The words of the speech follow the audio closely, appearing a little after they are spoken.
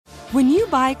When you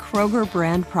buy Kroger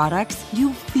brand products,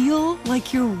 you feel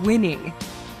like you're winning.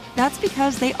 That's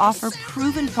because they offer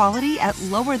proven quality at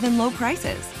lower than low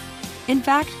prices. In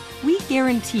fact, we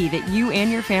guarantee that you and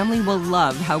your family will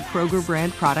love how Kroger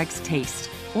brand products taste,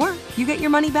 or you get your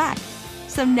money back.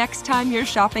 So next time you're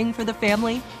shopping for the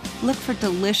family, look for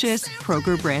delicious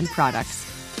Kroger brand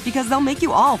products, because they'll make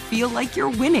you all feel like you're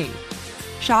winning.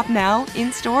 Shop now,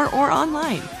 in-store, or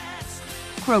online.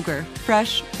 Kroger,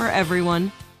 fresh for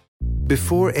everyone.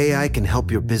 Before AI can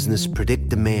help your business predict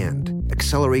demand,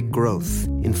 accelerate growth,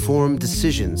 inform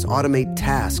decisions, automate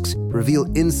tasks, reveal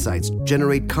insights,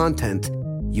 generate content,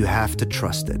 you have to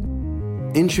trust it.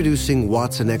 Introducing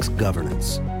watsonx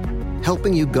Governance,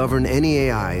 helping you govern any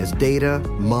AI as data,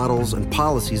 models, and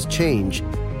policies change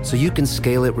so you can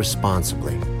scale it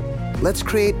responsibly. Let's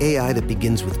create AI that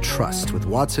begins with trust with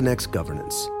watsonx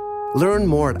Governance. Learn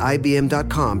more at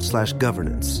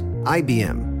ibm.com/governance.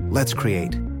 IBM, let's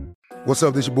create. What's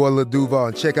up, this your boy Lil Duval,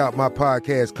 and check out my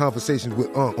podcast, Conversations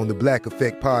with Unc, on the Black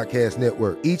Effect Podcast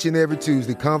Network. Each and every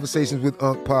Tuesday, Conversations with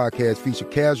Unc podcast feature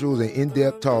casuals and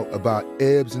in-depth talk about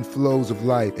ebbs and flows of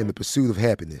life and the pursuit of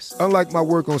happiness. Unlike my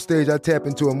work on stage, I tap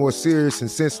into a more serious and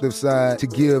sensitive side to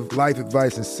give life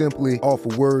advice and simply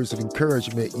offer words of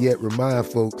encouragement, yet remind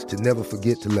folks to never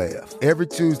forget to laugh. Every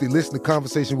Tuesday, listen to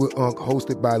Conversations with Unc,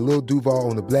 hosted by Lil Duval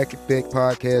on the Black Effect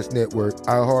Podcast Network,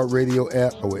 iHeartRadio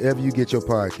app, or wherever you get your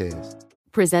podcasts.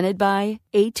 Presented by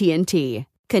AT&T.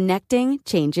 Connecting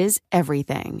changes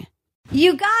everything.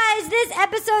 You guys, this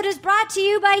episode is brought to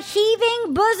you by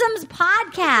Heaving Bosoms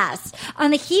Podcast.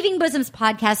 On the Heaving Bosoms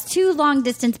Podcast, two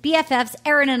long-distance BFFs,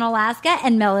 Erin in Alaska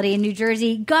and Melody in New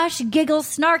Jersey, gush, giggle,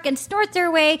 snark, and snort their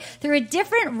way through a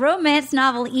different romance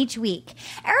novel each week.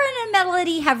 Erin and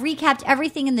Melody have recapped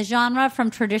everything in the genre, from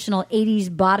traditional 80s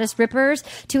bodice rippers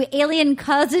to alien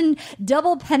cousin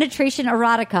double penetration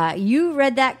erotica. You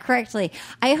read that correctly.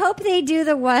 I hope they do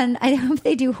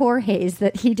Jorge's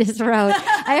that he just wrote.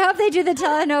 I hope they do the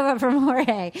telenovela from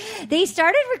Jorge. They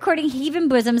started recording Heaving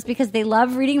Bosoms because they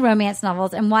love reading romance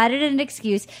novels and wanted an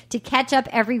excuse to catch up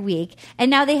every week.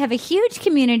 And now they have a huge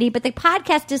community, but the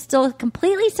podcast is still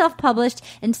completely self-published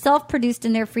and self-produced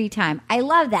in their free time. I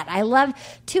love that. I love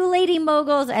two lady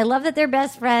moguls. I love that they're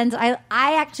best friends. I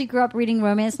actually grew up reading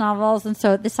romance novels, and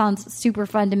so this sounds super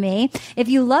fun to me. If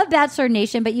you love Bachelor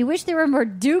Nation, but you wish there were more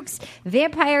dukes,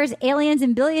 vampires, aliens,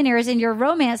 and billionaires in your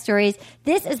romance stories,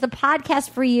 this is the podcast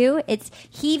for you. It's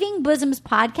Heaving Bosoms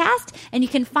Podcast, and you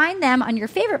can find them on your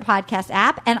favorite podcast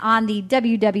app and on the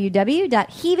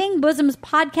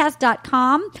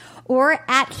www.heavingbosomspodcast.com or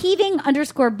at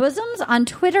heaving_bosoms on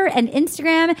Twitter and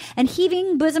Instagram, and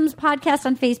Heaving Bosoms Podcast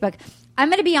on Facebook. I'm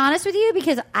going to be honest with you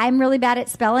because I'm really bad at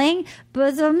spelling.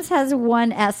 Bosoms has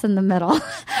one S in the middle.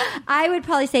 I would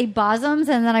probably say bosoms,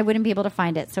 and then I wouldn't be able to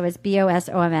find it. So it's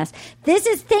BOSOMS.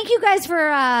 Thank you guys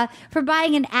for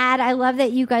buying an ad. I love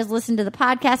that you guys listen to the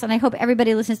podcast, and I hope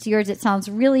everybody listens to yours. It sounds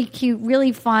really cute,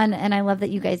 really fun, and I love that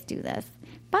you guys do this.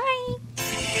 Bye. Oh,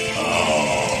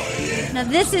 yeah. Now,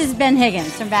 this is Ben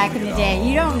Higgins from back in the day.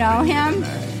 You don't know him,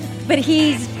 but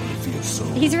he's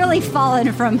really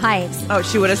fallen from heights. Oh,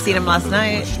 she would have seen him last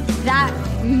night. That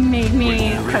made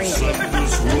me crazy.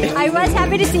 I was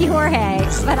happy to see Jorge,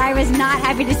 but I was not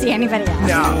happy to see anybody else.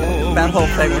 No, that whole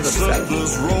thing was upsetting.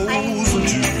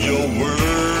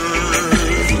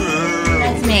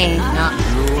 That's me. No.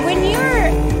 When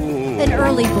you're an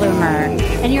early bloomer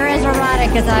and you're as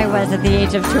erotic as I was at the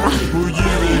age of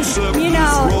 12, you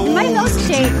know, my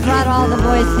milkshake brought all the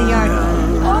boys to the yard.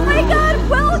 Oh my God,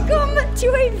 welcome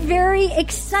to a very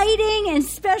exciting and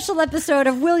special episode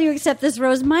of Will You Accept This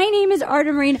Rose? My name is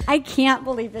Arden Marine. I can't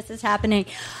believe this is happening.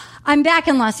 I'm back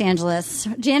in Los Angeles.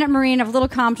 Janet Marine of Little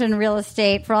Compton Real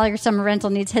Estate, for all your summer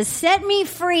rental needs, has set me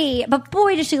free. But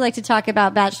boy, does she like to talk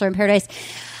about Bachelor in Paradise.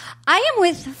 I am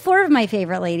with four of my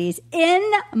favorite ladies in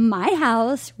my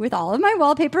house with all of my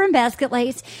wallpaper and basket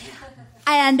lights.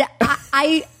 And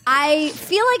I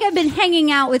feel like I've been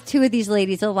hanging out with two of these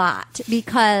ladies a lot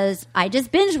because I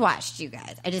just binge watched you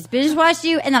guys. I just binge watched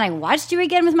you, and then I watched you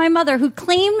again with my mother, who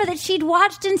claimed that she'd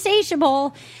watched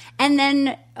Insatiable. And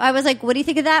then I was like, what do you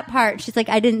think of that part? She's like,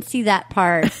 I didn't see that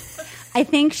part. I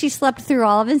think she slept through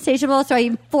all of Insatiable, so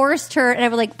I forced her, and I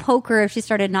would like poke her if she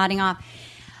started nodding off.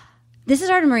 This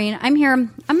is Arden Marine. I'm here. I'm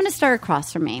going to start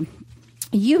across from me.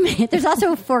 There's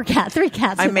also three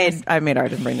cats. I made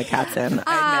Arden bring the cats in.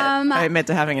 I admit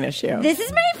to having an issue. This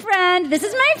is my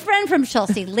friend from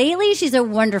Chelsea Lately. She's a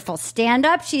wonderful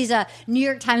stand-up. She's a New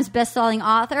York Times bestselling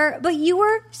author. But you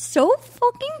were so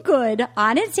fucking good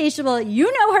on Insatiable.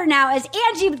 You know her now as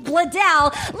Angie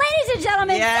Bladell. Ladies and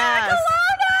gentlemen, yes. Zach Alona!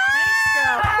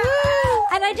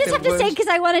 And I just have to say, because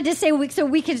I wanted to say so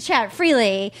we can chat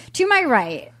freely, to my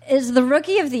right is the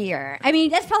Rookie of the Year. I mean,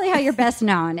 that's probably how you're best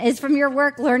known, is from your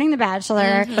work learning The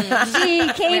Bachelor.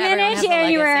 She came in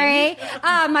January.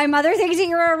 My mother thinks that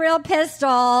you're a real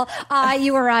pistol.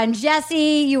 You were on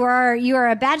Jesse. You are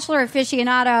a Bachelor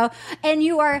aficionado. And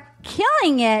you are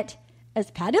killing it as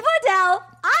Patty Bladell,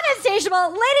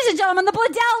 uninsatiable. Ladies and gentlemen, the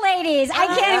Bladell ladies. I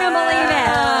can't even believe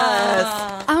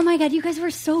it. Oh my God, you guys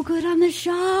were so good on the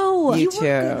show. You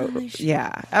too.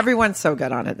 Yeah. Everyone's so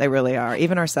good on it. They really are.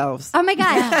 Even ourselves. Oh my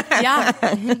God. Yeah.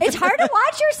 It's hard to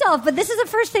watch yourself, but this is the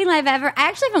first thing I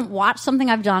actually haven't watched something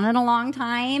I've done in a long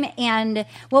time. And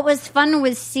what was fun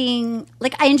was seeing,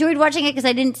 like, I enjoyed watching it because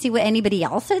I didn't see what anybody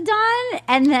else had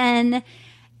done.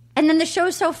 And then the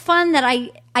show's so fun that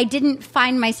I didn't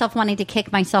find myself wanting to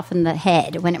kick myself in the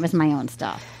head when it was my own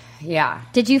stuff. Yeah.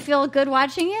 Did you feel good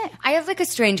watching it? I have like a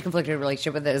strange conflicted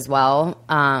relationship with it as well.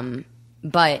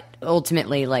 But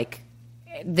ultimately, like,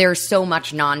 there's so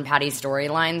much non-Patty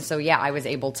storyline. So yeah, I was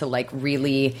able to like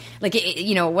really like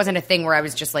it wasn't a thing where I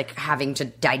was just like having to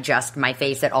digest my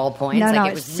face at all points. No,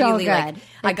 it was so really good.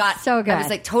 I got so good. I was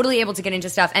like totally able to get into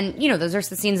stuff, and those are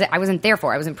the scenes that I wasn't there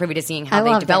for. I wasn't privy to seeing how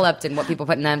they developed and what people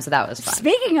put in them. So that was fun.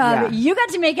 Speaking of, you got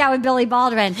to make out with Billy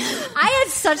Baldwin. I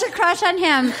had such a crush on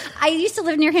him. I used to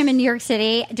live near him in New York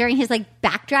City during his like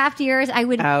backdraft years. I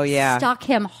would stalk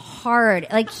him hard.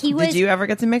 Like he was. Did you ever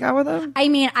get to make out with him? I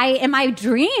mean, in my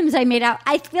dreams, I made out.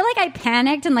 I feel like I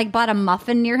panicked and like bought a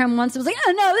muffin near him once. It was like,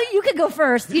 oh no, you could go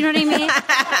first. You know what I mean?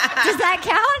 Does that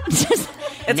count?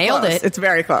 It's nailed close. it. It's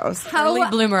very close. Early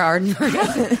bloomer, Arden.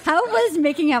 How was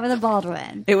making out with a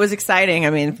Baldwin? It was exciting.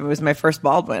 I mean, it was my first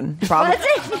Baldwin.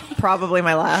 Probably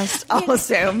my last, I'll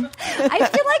assume. I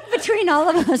feel like between all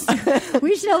of us,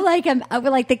 we should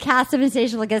like the cast of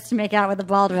Insatiable gets to make out with a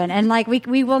Baldwin, and like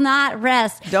we will not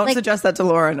rest. Don't suggest that to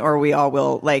Lauren, or we all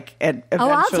will like.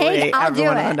 Eventually, I'll do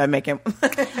everyone it. will end up making.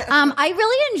 I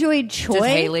really enjoyed Choi. Does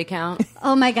Haley count?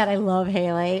 Oh my God, I love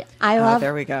Haley. I love.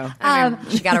 There we go.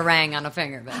 She got a ring on a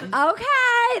finger, but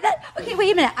Okay,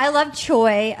 wait a minute. I love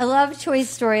Choi. I love Choi's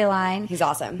storyline. He's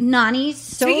awesome. Nani's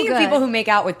so Speaking good. of people who make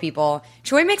out with people,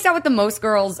 Choi makes out with the most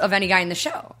girls of any guy in the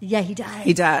show. Yeah, he does.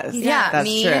 He does. Yeah, that's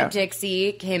me, true.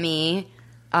 Dixie, Kimmy,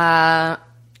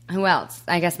 who else?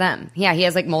 I guess them. Yeah, he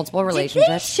has like multiple Did they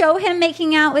relationships. show him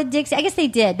making out with Dixie? I guess they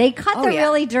did. They cut Oh, the yeah.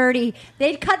 really dirty.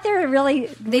 They cut their really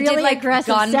They did like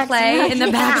aggressive sex gunplay in the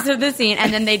Yeah. backs of the scene,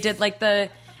 and then they did like the.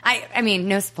 I mean,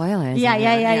 no spoilers.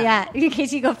 Yeah. In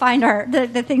case you go find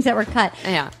the things that were cut.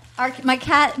 Yeah. My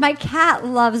cat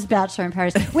loves Bachelor in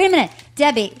Paradise. Wait a minute,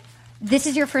 Debbie. This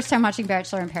is your first time watching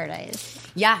Bachelor in Paradise.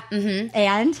 Yeah. Mm-hmm.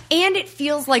 And it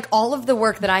feels like all of the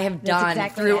work that I have done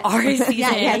exactly through it. Ari's season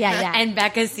Yeah. and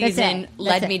Becca's That's season it.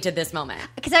 led That's me it. to this moment.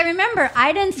 Because I remember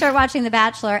I didn't start watching The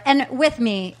Bachelor, and with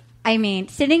me, I mean,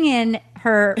 sitting in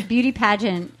her beauty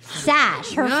pageant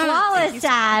sash, her flawless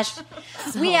sash,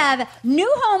 we have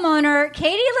new homeowner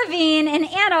Katie Levine and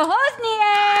Anna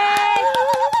Hosnier.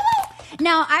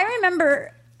 Now, I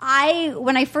remember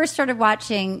when I first started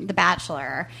watching The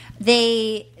Bachelor,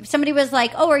 somebody was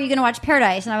like, "Oh, are you going to watch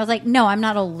Paradise?" And I was like, "No, I'm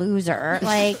not a loser.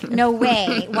 Like, no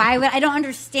way. Why would I don't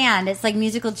understand? It's like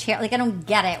musical chair. Like, I don't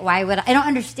get it. Why would I don't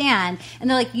understand?" And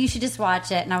they're like, "You should just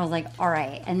watch it." And I was like, "All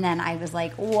right." And then I was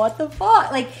like, "What the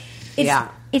fuck?" Like,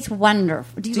 it's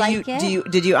wonderful. Do you like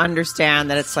it? Did you understand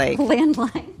that it's like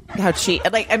Landline? how cheap?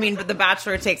 Like, I mean, but The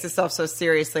Bachelor takes itself so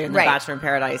seriously, and The Bachelor in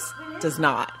Paradise does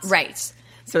not. Right.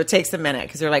 So it takes a minute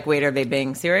because you're like, wait, are they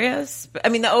being serious? But, I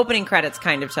mean, the opening credits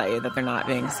kind of tell you that they're not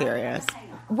being serious.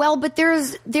 Well, but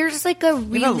there's like a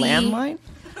really You have a landline?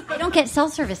 I don't get cell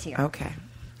service here. Okay.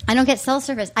 I don't get cell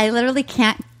service. I literally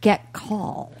can't get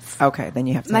calls. Okay, then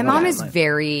you have to. My have a mom is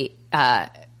landline.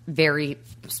 very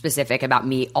specific about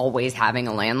me always having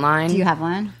a landline. Do you have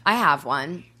one? I have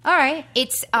one. All right.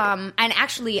 It's and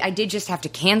actually I did just have to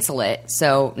cancel it,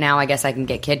 so now I guess I can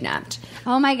get kidnapped.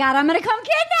 Oh my God, I'm going to come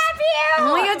kidnap you.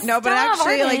 Oh my God, No, but stop,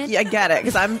 actually, Arden. like, I get it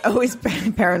because I'm always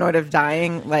paranoid of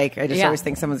dying. Like, I just always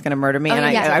think someone's going to murder me, and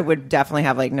I would definitely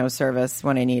have like no service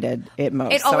when I needed it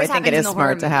most. It So I always think it happens is in the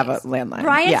horror smart to have a movies. landline.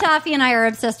 Ryan Toffee and I are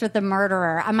obsessed with The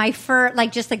Murderer. My first,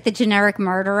 like, just like the generic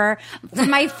murderer.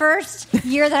 My first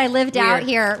year that I lived out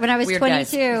here, when I was Weird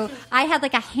 22, guys. I had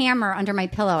like a hammer under my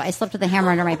pillow. I slept with a hammer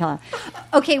under my pillow.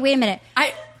 Okay, wait a minute.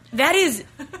 That is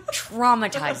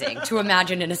traumatizing to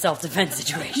imagine in a self-defense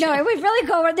situation. No, it would really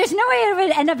go. There's no way it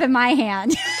would end up in my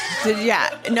hand.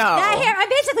 That hair, I'm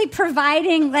basically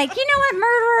providing, like, you know what,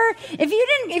 murderer?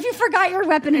 If you forgot your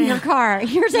weapon in your car,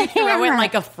 here's a hammer. Throw it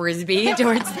like a frisbee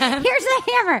towards them. Here's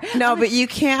a hammer. No, but you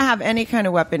can't have any kind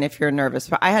of weapon if you're nervous.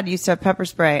 But I used to have pepper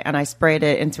spray, and I sprayed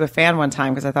it into a fan one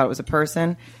time because I thought it was a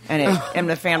person, and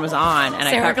the fan was on, and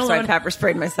I pepper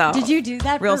sprayed myself. Did you do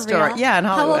that? Real story. Yeah, in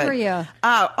Hollywood. How old were you?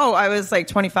 I was like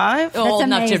 25. Old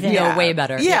enough to feel way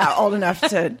better. Yeah, old enough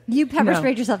to. You pepper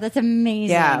sprayed yourself. That's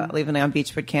amazing. Yeah, leaving it on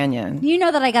Beachwood Canyon. You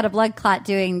know that I got a blood clot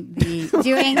doing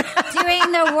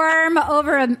the worm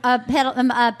over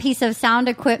a piece of sound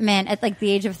equipment at like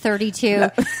the age of 32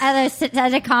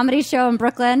 at a comedy show in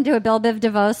Brooklyn to a Bill Biv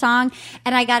DeVoe song,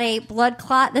 and I got a blood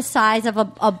clot the size of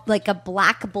a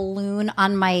black balloon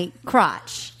on my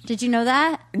crotch. Did you know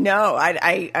that? No,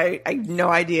 I had no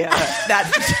idea.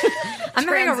 I'm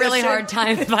having a really hard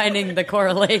time finding the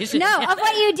correlation. No, of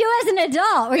what you do as an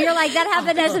adult, where you're like, that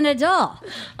happened as an adult.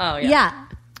 Oh, yeah. Yeah.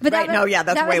 But that's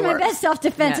that way was my worse. best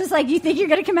self-defense. It's like, you think you're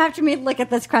going to come after me? Look at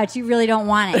this crotch. You really don't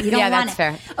want it. You don't want that's it.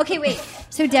 Fair. Okay, wait.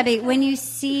 So, Debbie, when you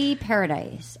see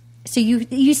Paradise, so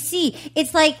you see,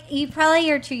 it's like, you probably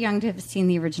are too young to have seen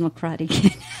the original Karate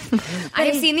Kid.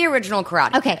 I've seen the original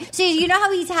Karate Kid. Okay, so you know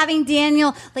how he's having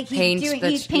Daniel, like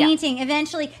he's painting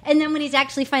eventually, and then when he's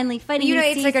actually finally fighting, you know,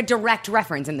 it's like a direct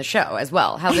reference in the show as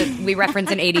well. How we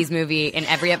reference an 80s movie in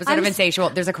every episode of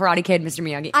Insatiable. There's a Karate Kid, Mr.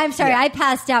 Miyagi. I'm sorry, I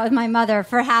passed out with my mother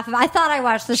for half of. I thought I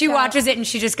watched the show. She watches it and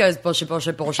she just goes bullshit,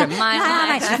 bullshit, bullshit. Not my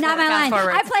line.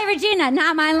 I play Regina.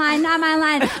 Not my line.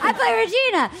 I play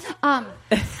Regina.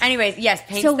 Anyways, yes,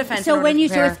 paints the fence. So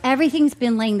if everything's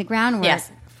been laying the groundwork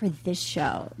for this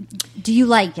show, do you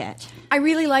like it? I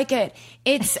really like it.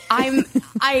 It's the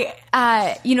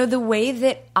way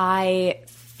that I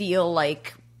feel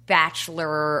like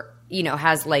Bachelor,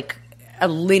 has like a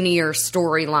linear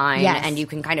storyline, and you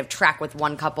can kind of track with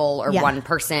one couple or one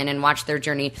person and watch their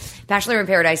journey. Bachelor in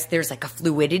Paradise, there's like a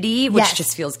fluidity which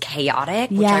just feels chaotic,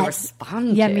 which I respond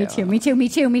to. Yeah, me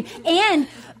too. And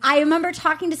I remember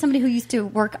talking to somebody who used to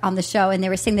work on the show, and they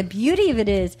were saying the beauty of it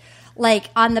is, like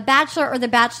on The Bachelor or The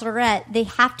Bachelorette, they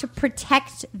have to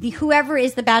protect whoever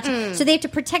is the Bachelor. So they have to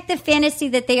protect the fantasy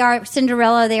that they are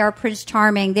Cinderella, they are Prince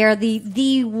Charming, they're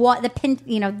the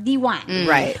one.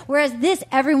 Right. Whereas this,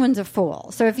 everyone's a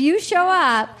fool. So if you show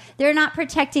up, they're not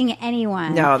protecting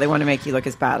anyone. No, they want to make you look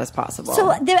as bad as possible.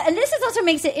 So and this is also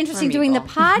makes it interesting doing the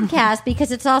podcast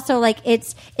because it's also like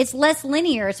it's less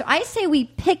linear. So I say we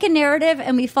pick a narrative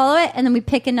and we follow it, and then we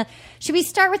pick another. Should we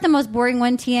start with the most boring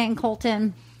one, Tia and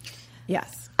Colton?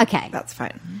 Yes. Okay. That's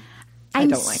fine. I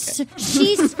don't like it.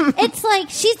 It's like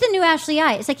she's the new Ashley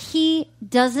I. It's like he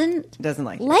doesn't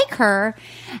like her.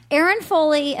 Aaron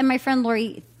Foley and my friend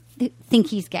Lori think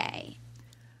he's gay.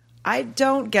 I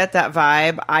don't get that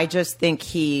vibe. I just think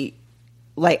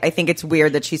I think it's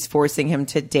weird that she's forcing him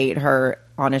to date her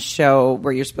on a show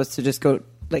where you're supposed to just go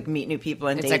like meet new people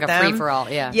and date them. It's like a free for all,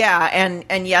 yeah. Yeah,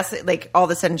 and yes, like all of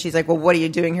a sudden she's like, "Well, what are you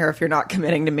doing here if you're not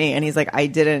committing to me?" And he's like, "I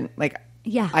didn't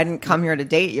I didn't come here to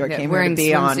date you. I came here to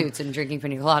be on swimsuits and drinking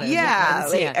pina coladas."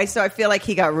 Yeah, so I feel like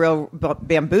he got real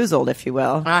bamboozled, if you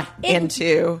will,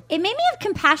 into. It made me have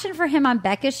compassion for him on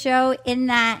Becca's show in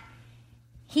that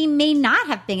he may not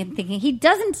have been thinking. He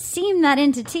doesn't seem that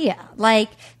into Tia,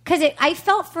 because I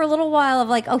felt for a little while of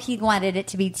like, oh, he wanted it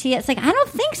to be Tia. It's like, I don't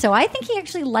think so. I think he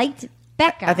actually liked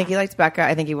Becca. I think he likes Becca.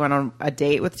 I think he went on a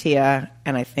date with Tia,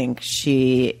 and I think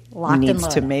she needs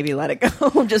to maybe let it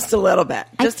go just a little bit.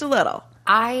 Just a little.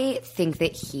 I think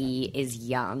that he is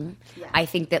young. Yeah. I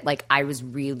think that I was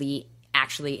really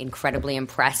actually incredibly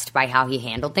impressed by how he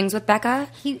handled things with Becca.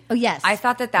 Yes. I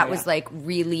thought that was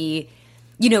really,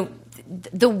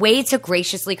 the way to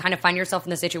graciously kind of find yourself in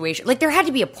the situation. Like there had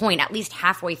to be a point at least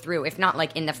halfway through, if not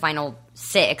in the final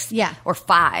 6 or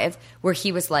 5, where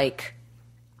he was like,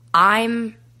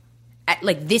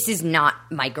 this is not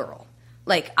my girl.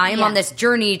 I am on this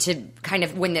journey to kind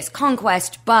of win this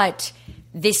conquest, but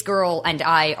this girl and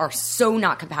I are so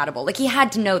not compatible. He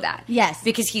had to know that. Yes.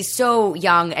 Because he's so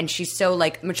young and she's so,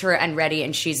 mature and ready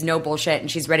and she's no bullshit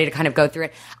and she's ready to kind of go through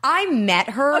it. I met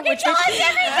her. Okay, tell us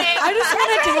everything. I just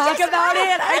want to talk about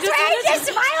it. I just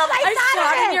smiled. I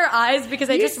saw it in your eyes because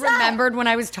I just remembered when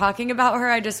I was talking about her.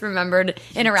 I just remembered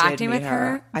interacting with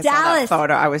her. I saw that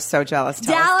photo. I was so jealous.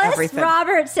 Dallas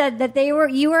Roberts said that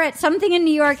you were at something in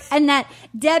New York and that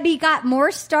Debbie got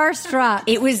more starstruck.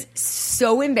 It was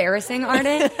so embarrassing,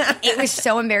 It was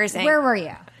so embarrassing. Where were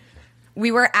you?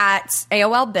 We were at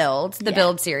AOL Build, the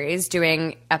Build series,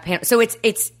 doing a panel. So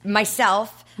it's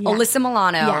myself, Alyssa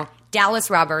Milano, Dallas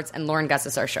Roberts, and Lauren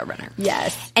Gussis, our showrunner.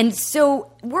 Yes. And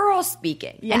so we're all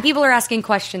speaking. Yeah. And people are asking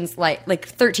questions like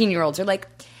 13-year-olds are like,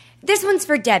 this one's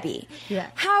for Debbie. Yeah.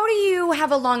 How do you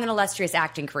have a long and illustrious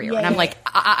acting career? And I'm like,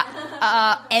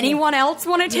 anyone else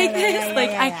want to take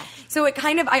this? So it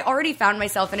kind of, I already found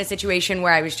myself in a situation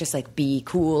where I was just like, be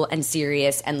cool and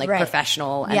serious and like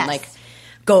professional and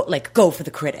like go for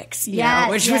the critics, you know,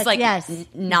 which was like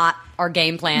not our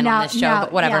game plan on this show,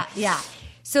 but whatever. Yeah.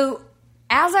 So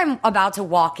as I'm about to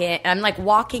walk in, I'm like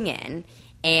walking in,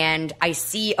 and I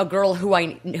see a girl who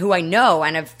I know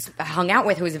and have hung out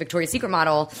with, who is a Victoria's Secret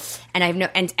model, and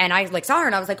I like saw her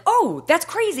and I was like, oh, that's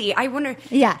crazy. I wonder.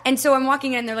 Yeah. And so I'm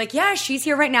walking in and they're like, yeah, she's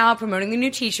here right now promoting the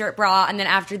new T-shirt bra. And then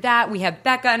after that, we have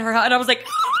Becca and her, and I was like,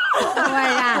 oh my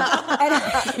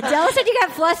God. Della said you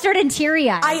got flustered and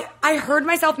teary-eyed. I heard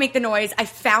myself make the noise. I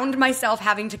found myself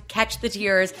having to catch the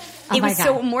tears. It was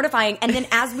so mortifying. And then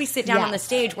as we sit down on the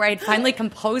stage where I had finally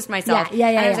composed myself, and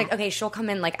I was like, okay, she'll come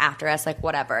in like after us, like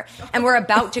whatever. And we're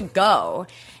about to go.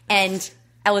 And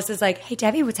Ellis is like, hey,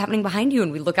 Debbie, what's happening behind you?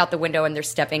 And we look out the window and they're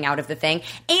stepping out of the thing.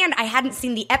 And I hadn't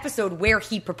seen the episode where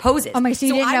he proposes. Oh my, so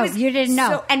you didn't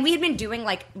know. And we had been doing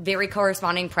like very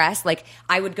corresponding press. Like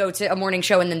I would go to a morning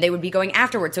show and then they would be going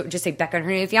afterwards. So it would just say Becca and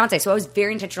her new fiance. So I was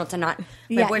very intentional to not,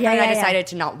 my boyfriend and I decided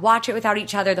to not watch it without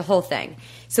each other, the whole thing.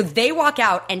 So they walk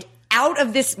out, and out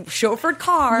of this chauffeured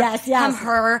car come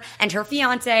her and her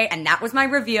fiance, and that was my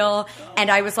reveal. And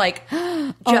I was like,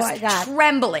 just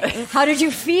trembling. How did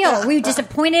you feel? Were you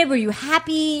disappointed? Were you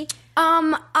happy?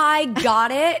 I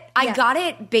got it. I got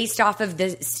it based off of the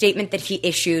statement that he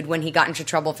issued when he got into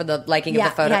trouble for the liking of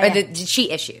the photo. Or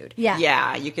she issued.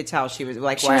 Yeah, you could tell she was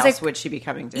like, why else would she be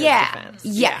coming to his defense?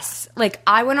 Yes. Like,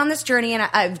 I went on this journey and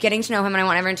I'm getting to know him, and I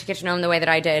want everyone to get to know him the way that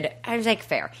I did. I was like,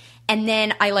 fair. And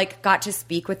then I like got to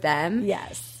speak with them.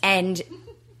 Yes. And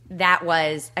that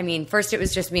was, I mean, first it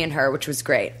was just me and her, which was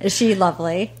great. Is she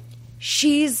lovely?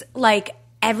 She's like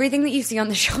everything that you see on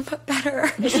the show, but better.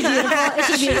 Is she beautiful?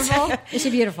 Is she beautiful? Is she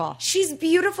beautiful? She's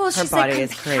beautiful. Her She's body like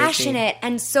is compassionate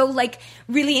and so like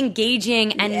really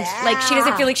engaging, and like she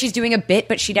doesn't feel like she's doing a bit,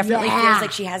 but she definitely feels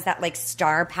like she has that like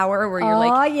star power where you're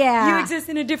like, you exist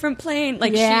in a different plane.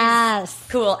 Like she's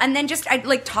cool. And then just I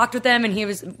like talked with them, and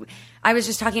I was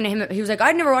just talking to him. He was like,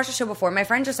 I'd never watched the show before. My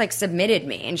friend just like submitted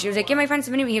me. And she was like, yeah, my friend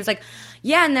submitted me. He was like,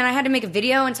 yeah. And then I had to make a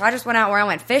video. And so I just went out where I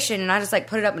went fishing, and I just like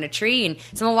put it up in a tree, and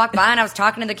someone walked by and I was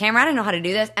talking to the camera. I didn't know how to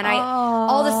do this. And I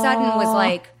all of a sudden was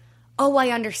like, oh, I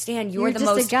understand. You're the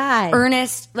most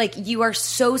earnest. Like, you are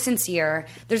so sincere.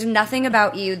 There's nothing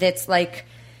about you that's like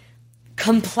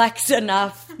complex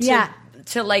enough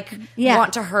to like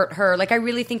want to hurt her. Like, I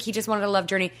really think he just wanted a love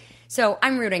journey. So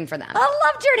I'm rooting for them. A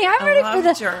love journey. I'm rooting for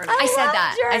the journey. I said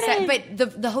that.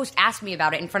 But the host asked me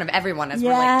about it in front of everyone as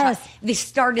we're like, they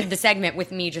started the segment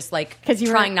with me just like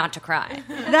trying not to cry.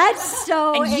 That's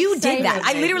so And you did that.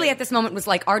 I literally at this moment was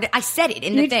like, I said it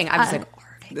in the thing. I was like,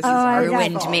 this has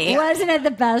ruined me. Wasn't it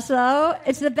the best though?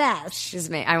 It's the best. She's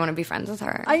me. I want to be friends with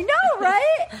her. I know,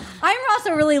 right? I'm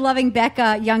also really loving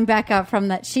Becca, young Becca from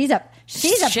the. She's a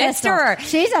pistol.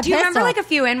 She's a pistol. Do you remember like a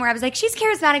few in where I was like, she's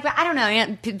charismatic, but I don't know. You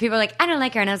know, people are like, I don't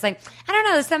like her, and I was like, I don't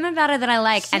know. There's something about her that I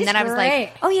like. And then I was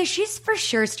like, oh yeah, she's for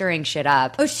sure stirring shit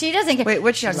up. Oh, she doesn't care. Wait,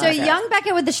 which young? So young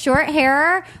Becca with the short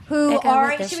hair, she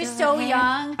was so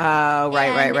young. Oh,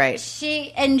 right.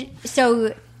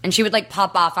 And she would like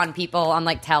pop off on people on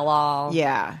like tell all.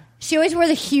 Yeah. She always wore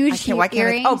the huge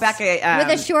earrings. Oh, Becca. With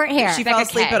the short hair. She fell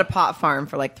asleep at a pot farm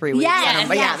for like 3 weeks. Yes.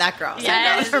 That girl.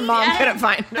 Yes. Her mom couldn't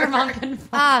find her. Her mom couldn't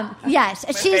find her. Yes.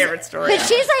 My favorite story. But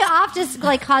she's like off just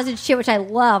like causing shit, which I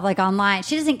love, like online.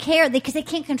 She doesn't care because they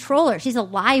can't control her. She's a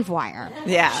live wire.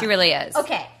 Yeah. She really is.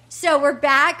 Okay. So we're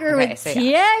back with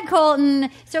Tia Colton.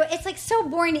 So it's like so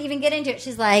boring to even get into it.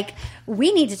 She's like,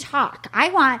 we need to talk. I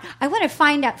want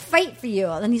to fight for you.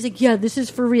 And he's like, yeah, this is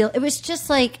for real. It was just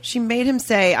like. She made him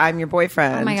say, I'm your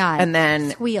boyfriend. Oh my God. And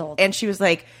then. Squealed. And she was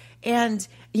like, and,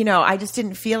 you know, I just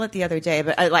didn't feel it the other day,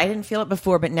 but I didn't feel it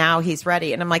before, but now he's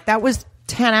ready. And I'm like, that was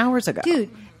 10 hours ago. Dude.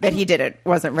 That he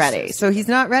wasn't ready. So he's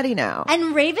not ready now.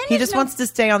 And Raven he just wants to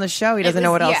stay on the show. He doesn't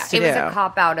know what else to do. It was a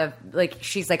cop out of like,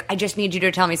 she's like, I just need you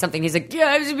to tell me something. He's like, yeah,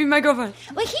 I should be my girlfriend.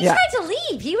 Well, he tried to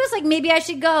leave. He was like, maybe I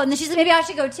should go. And then she's like, maybe I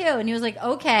should go too. And he was like,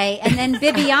 okay. And then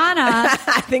Bibiana.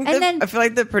 I feel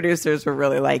like the producers were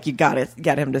really like, you got to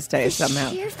get him to stay somehow.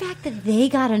 The sheer fact that they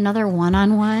got another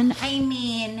one-on-one. I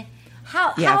mean.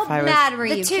 How mad were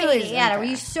you? Were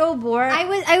you so bored?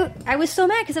 I was so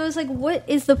mad because I was like, what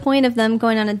is the point of them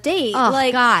going on a date? Oh,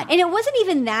 like, God. And it wasn't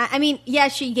even that. I mean, yeah,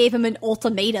 she gave him an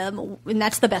ultimatum, and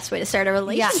that's the best way to start a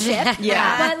relationship.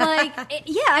 Yeah. But like,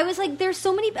 I was like, there's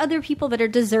so many other people that are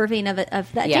deserving of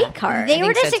that date card. They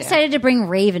were just excited to bring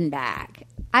Raven back.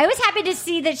 I was happy to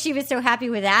see that she was so happy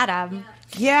with Adam.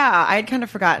 Yeah, I'd kind of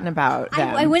forgotten about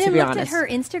them. I went to and be looked honest. at her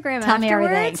Instagram Tell me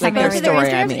everything. afterwards. Like I went their to their story,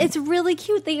 I Instagrams. mean. It's really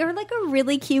cute. They are like a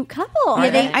really cute couple. I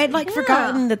had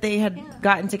forgotten that they had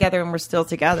gotten together and were still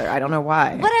together. I don't know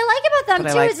why. What I like about them But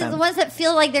I too like is them. the ones that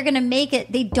feel like they're going to make it.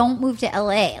 They don't move to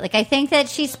LA. Like I think that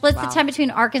she splits the time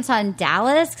between Arkansas and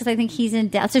Dallas because I think he's in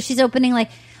Dallas. So she's opening like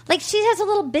she has a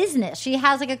little business. She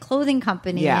has like a clothing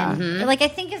company. Yeah. And, like I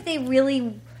think if they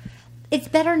really, it's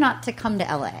better not to come to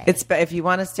LA. If you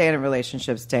want to stay in a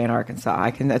relationship, stay in Arkansas.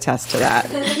 I can attest to that.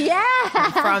 Yeah.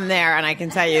 From there, and I can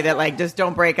tell you that like just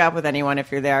don't break up with anyone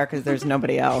if you're there because there's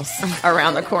nobody else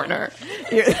around the corner.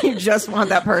 You just want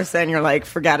that person. You're like,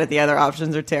 forget it. The other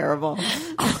options are terrible.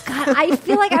 Oh God, I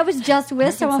feel like I was just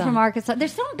with someone from Arkansas.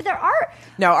 There are.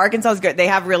 No, Arkansas is good. They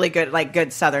have really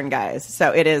good Southern guys.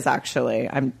 So it is actually.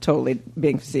 I'm totally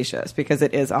being facetious because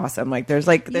it is awesome. Like there's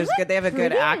good. They have a good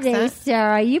Today, accent.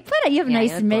 Sarah, you have Yeah, nice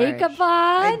you look makeup gorgeous.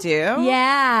 on. I do.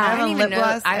 Yeah. I have don't a even lip know.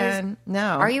 gloss. No.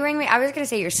 Are you wearing? I was going to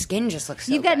say your skin just looks.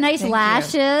 So You've got good. nice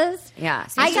lashes. Yeah,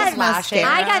 so I it's got just lashes.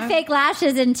 I got fake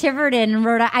lashes in Tiverton, in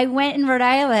Rhode. I went in Rhode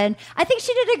Island. I think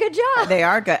she did a good job. They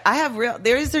are good. I have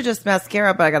these are just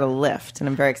mascara, but I got a lift, and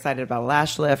I'm very excited about a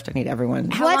lash lift. I need everyone.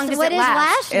 How long does what it is last?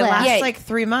 lash It lift? lasts Yeah. like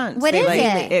 3 months. What is like,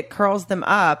 it? It curls them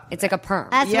up. It's like a perm.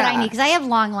 That's what I Yeah. need because I have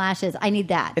long lashes. I need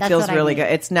that. It That's feels what I really need.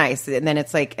 good. It's nice, and then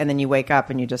it's like, and then you wake up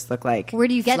and you just look like Where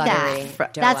do you get Fluttery.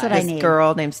 that? That's what I this need.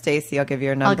 girl named Stacy. I'll give you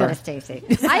her I'll number. go to Stacy.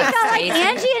 I felt like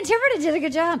Angie and Tiverton did a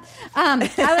good job. I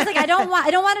was like, I don't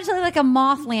want it to look like a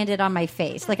moth landed on my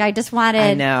face. Like I just wanted.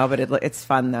 I know, but it's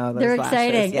fun though. Those They're lashes.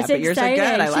 exciting. Yeah, It's but yours are exciting.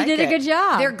 good. I like she did it. a good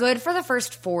job. They're good for the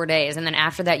first 4 days, and then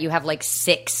after that, you have like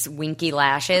 6 winky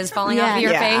lashes falling Yeah. off of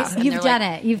your Yeah. face. and You've they're, done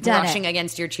like, it. You've done it. brushing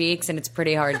against your cheeks, and it's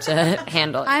pretty hard to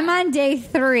handle. I'm on day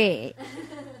 3.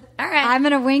 All right. I'm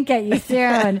gonna wink at you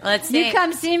soon. Let's see. You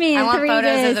come see me in I want 3 photos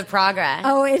days. of the progress.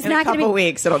 Oh, it's In not a going to couple be.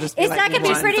 weeks, it'll just be It's like not going to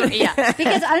be one. pretty, Yeah.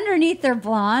 because underneath they're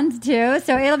blonde too,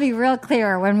 so it'll be real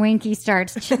clear when Winky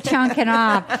starts chunking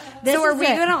off. This So are is we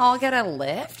it. going to all get a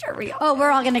lift? Or are we? Oh,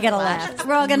 we're all going to get a lift.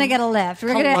 We're all going to get a lift. We're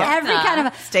going to get every kind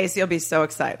of. Stacy will be so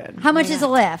excited. How much is a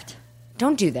lift?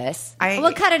 Don't do this.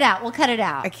 We'll cut it out. We'll cut it I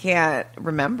out. can't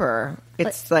remember.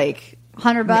 It's like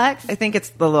 $100. I think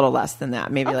it's a little less than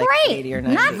that. Maybe Oh, like great. 80 or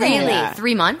 90. Nothing. Really? Yeah.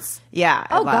 3 months? Yeah. it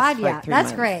Oh lasts God, like yeah, 3 that's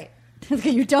months. great.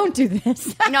 You don't do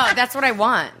this. No, that's what I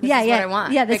want. This Yeah, is yeah. what I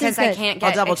want. Yeah, this is because I good. can't get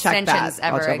I'll double check extensions that.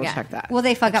 ever I'll double again. check that. Will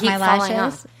they fuck up Keep my falling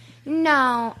lashes? off.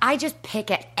 No, I just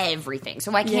pick at everything.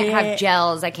 So I can't Yeah. have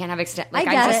gels. I can't have extent. Like,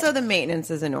 I get just, it. Also, the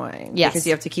maintenance is annoying. Yes. Because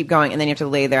you have to keep going, and then you have to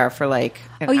lay there for like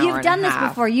an Oh, hour you've and done a this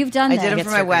half. before. You've done I this. did them It's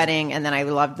for my so wedding, and then I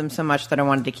loved them so much that I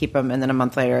wanted to keep them. And then a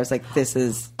month later, I was like, "This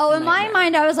is." Oh, in my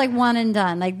mind, I was like one and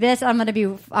done. Like this, I'm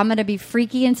gonna be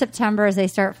freaky in September as they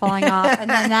start falling off, and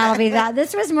then that'll be that.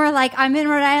 This was more like I'm in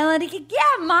Rhode Island.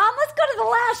 Yeah, Mom, let's go to the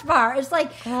lash bar. It's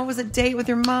like Oh, it was a date with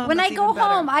your mom. when That's I go even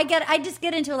better. home, I just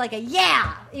get into like a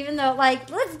yeah, even though like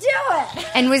let's do it.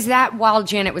 and was that while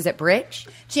Janet was at Bridge?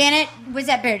 Janet was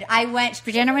at Bridge.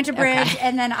 Janet went to Bridge, Okay.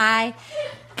 and then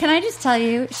can I just tell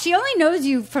you, she only knows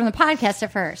you from the podcast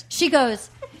at first. She goes,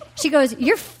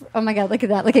 oh my God, look at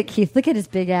that. Look at Keith. Look at his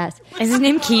big ass. Is his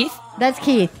name Keith? That's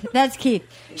Keith.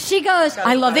 She goes,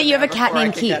 I love that you have a cat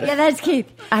named Keith. yeah, that's Keith.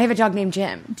 I have a dog named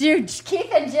Jim. Dude, Keith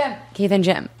and Jim. Keith and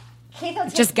Jim. Keith will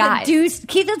take Just guys. the deuce.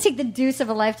 Keith will take the deuce of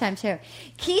a lifetime too.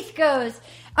 Keith goes,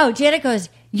 Janet goes,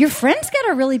 your friend's got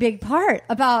a really big part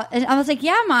about, and I was like,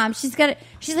 yeah, Mom. She's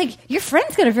like, your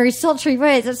friend's got a very sultry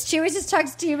voice. She always just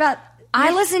talks to you about.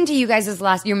 I listened to you guys'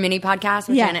 your mini podcast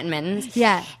with Yeah. Janet and Mittens.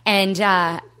 Yeah.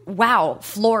 And wow,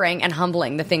 flooring and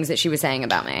humbling the things that she was saying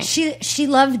about me. She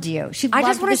loved you. I just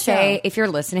want want to say, if you're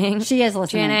listening, she is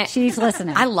listening. Janet, She's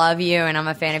listening. I love you and I'm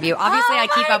a fan of you. Obviously, Oh I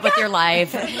keep my up with your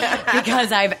life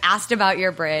because I've asked about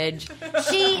your bridge.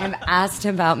 I've asked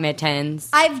about Mittens.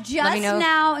 I've Let just me know.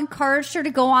 now encouraged her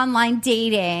to go online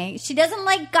dating. She doesn't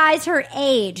like guys her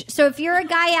age. So if you're a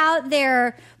guy out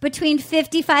there between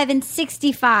 55 and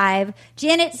 65,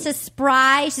 Janet's a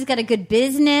spry. She's got a good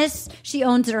business. She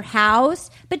owns her house.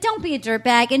 But don't be a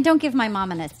dirtbag and don't give my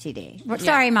mom an STD.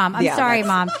 Sorry, Mom. I'm Yeah, sorry,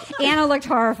 that's- Mom. Anna looked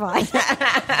horrified.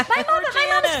 my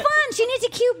mom's fun. She needs a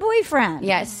cute boyfriend.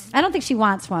 Yes. I don't think she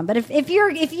wants one. But if you're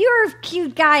a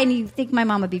cute guy and you think my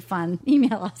mom would be fun,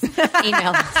 email us.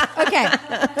 Email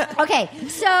us. Okay.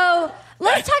 So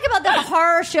Let's talk about the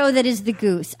horror show that is The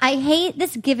Goose. I hate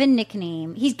this given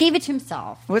nickname. He gave it to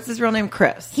himself. What's his real name?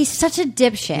 Chris. He's such a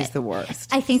dipshit. He's the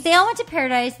worst. I think they all went to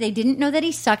Paradise. They didn't know that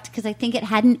he sucked because I think it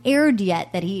hadn't aired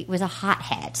yet that he was a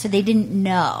hothead, so they didn't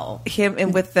know. Him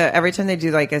and with the every time they do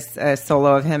like a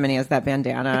solo of him and he has that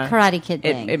bandana, The Karate Kid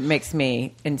thing. it makes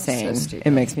me insane. So stupid.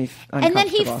 It makes me uncomfortable. And then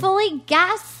he fully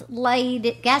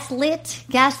gaslighted,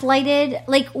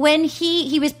 like when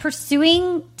he was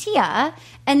pursuing Tia,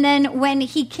 and then when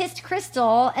he kissed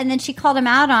Crystal, and then she called him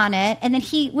out on it, and then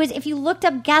he was, if you looked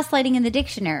up gaslighting in the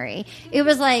dictionary, it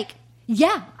was like, he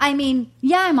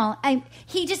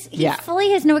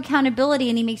fully has no accountability,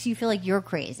 and he makes you feel like you're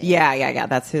crazy. Yeah.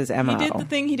 That's his MO. He did the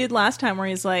thing he did last time where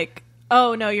he's like,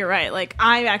 oh, no, you're right. Like,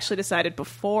 I actually decided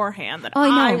beforehand that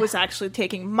I was actually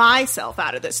taking myself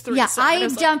out of this threesome. Yeah, I And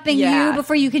am it's dumping you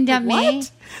before you can dump me.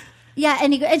 What? Yeah,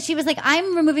 and she was like,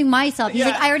 I'm removing myself. He's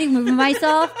like, I already removed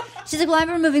myself. She's like, well,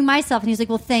 I'm removing myself. And he's like,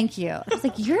 well, thank you. I was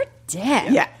like, you're a dick.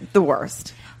 Yeah, the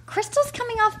worst. Crystal's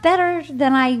coming off better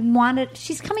than I wanted.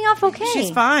 She's coming off okay.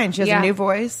 She's fine. She has a new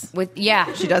voice.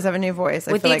 She does have a new voice.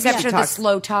 With the exception of the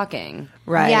slow talking.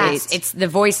 Right. Yes. It's the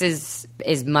voice is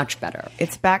much better.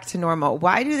 It's back to normal.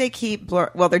 Why do they keep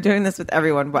well, they're doing this with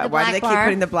everyone. Why do they keep bar.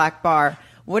 putting the black bar?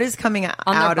 What is coming out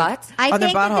On their of butts? I on their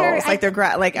think that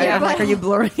buttholes? I'm like, are you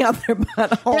blurring out their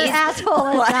buttholes? Their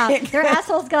asshole is out. Their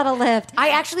asshole's got a lift. I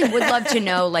actually would love to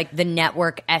know like the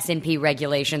network S&P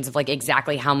regulations of like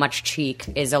exactly how much cheek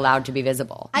is allowed to be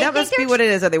visible. I That think must be they're- what it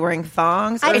is. Are they wearing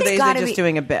thongs, or I are think they it's gotta just be-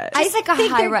 doing a bit? I Just like a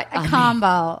think high they're ri- a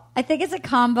combo. I think it's a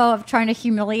combo of trying to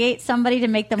humiliate somebody to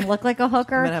make them look like a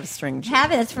hooker. I'm gonna have string cheeks.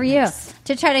 Have it. It's for you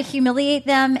to try to humiliate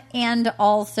them, and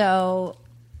also,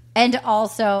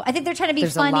 I think they're trying to be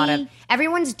There's funny. a lot of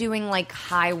everyone's doing like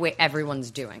everyone's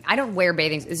doing. I don't wear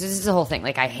bathing suits. This is the whole thing.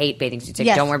 Like I hate bathing suits. I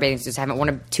Yes. don't wear bathing suits. I haven't worn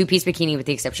a 2-piece bikini with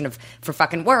the exception of for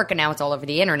fucking work, and now it's all over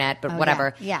the internet. But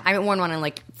whatever. Yeah. I haven't worn one in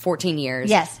like 14 years.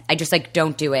 Yes. I just like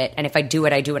don't do it. And if I do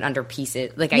it under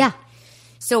pieces. Like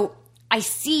so I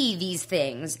see these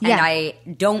things and Yeah. I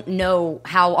don't know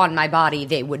how on my body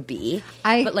they would be.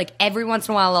 But like every once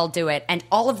in a while I'll do it, and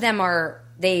all of them are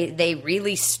they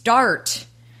really start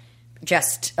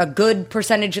just a good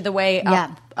percentage of the way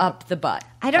up the butt.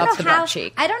 I don't up know the how. butt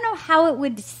cheek. I don't know how it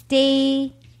would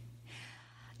stay.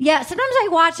 Yeah, sometimes I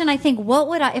watch and I think, what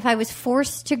would I, if I was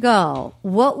forced to go?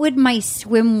 What would my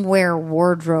swimwear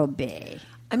wardrobe be?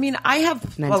 I mean, I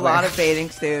have a lot of bathing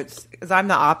suits because I'm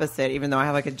the opposite. Even though I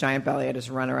have like a giant belly, I just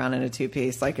run around in a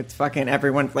 2-piece. Like it's fucking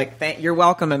everyone's like, "You're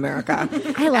welcome, America."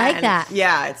 I like And, that.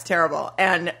 Yeah, it's terrible.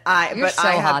 And You're so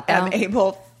hot, though.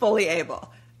 am fully able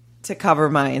to cover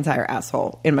my entire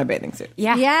asshole in my bathing suit.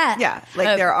 Yeah. Yeah,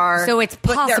 like there are. So it's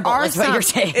but there possible, are is what some- you're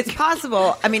saying. It's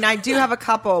possible. I mean, I do have a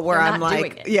couple where They're I'm not doing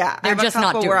like, it. yeah, I They're have just a not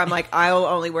couple doing where it. I'm like, I'll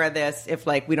only wear this if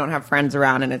like we don't have friends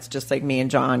around and it's just like me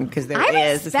and John because there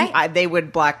I is. respect- They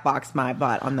would black box my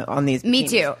butt on these. Me bikinis.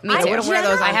 too. Me I too. wouldn't wear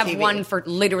those on I have TV. one for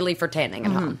literally for tanning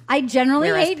at home. I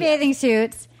generally Wear hate SPF. bathing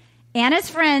suits. Anna's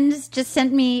friends just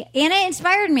sent me. Anna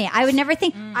inspired me. I would never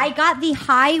think. I got the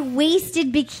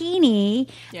high-waisted bikini.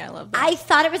 Yeah, I love that. I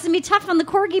thought it was gonna be tough on the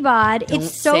corgi bod. Don't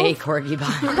It's so. say corgi bod.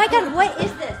 Oh my god, what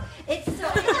is this? It's so.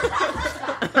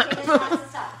 Stop. Okay, this has to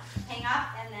stop. Hang up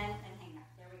and hang up.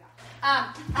 There we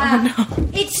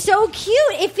go. It's so cute.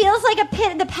 It feels like a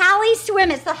pin. The Pally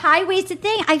Swim. It's the high-waisted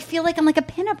thing. I feel like I'm like a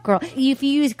pinup girl. If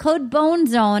you use code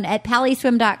BONEZONE at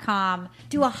PallySwim.com,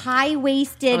 do a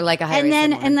high-waisted, Or like a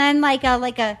high-waisted one. and then like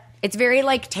a. It's very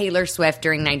like Taylor Swift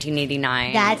during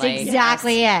 1989. That's like,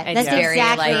 exactly it. It's That's very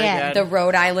exactly like it. the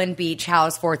Rhode Island beach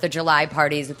house 4th of July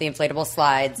parties with the inflatable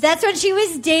slides. That's when she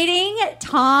was dating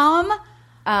Tom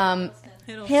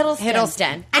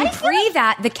Hiddleston. And I feel pre like-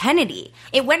 that, the Kennedy.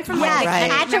 It went from like Yes, the Kennedy.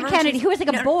 Patrick remember Kennedy, she's- who was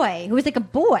like a boy. Who was like a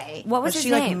boy. What was Was his she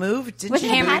name? like moved? Did Was she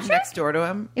it move Patrick? next door to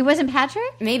him? It wasn't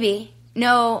Patrick? Maybe.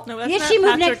 No. No, that's Yeah, not she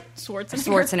moved Patrick next-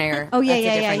 Schwarzenegger. Oh, yeah, That's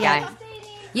yeah, a different yeah, guy. yeah.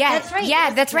 Yeah, That's right.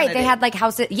 Yeah, that's right. They Kennedy. had like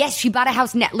houses. Yes, she bought a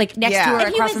house next Yeah. to her And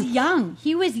he across was from. young.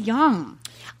 He was young.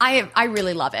 I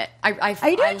really love it. I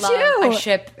I do love, too. I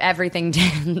ship everything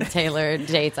Taylor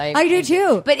dates. I do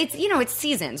too. But it's it's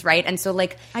seasons, right? And so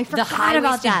like I the forgot high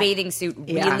about waisted that. bathing suit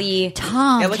Yeah. really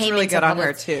Tom. It looks came really into good on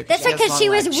her public- too. That's right, because she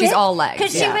was with. She's all legs.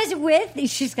 Because Yeah. she was with.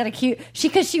 She's got a cute.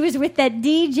 Because she was with that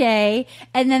DJ,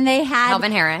 and then they had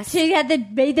Calvin Harris. She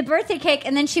had made the birthday cake,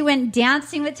 and then she went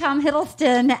dancing with Tom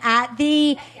Hiddleston at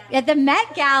the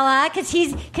Met Gala because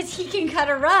he can cut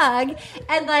a rug,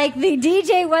 and like the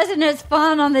DJ wasn't as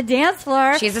fun on the dance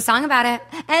floor. She has a song about it.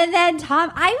 And then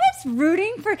Tom, I was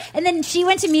rooting for. And then she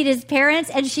went to meet his parents,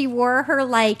 and she wore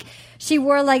like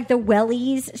the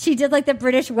wellies. She did like the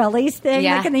British wellies thing,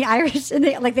 Yeah. like in the Irish,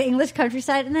 like the English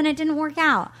countryside. And then it didn't work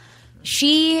out.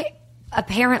 she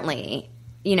apparently,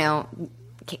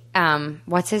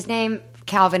 what's his name?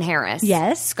 Calvin Harris.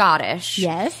 Yes. Scottish.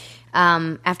 Yes.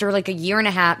 After like a year and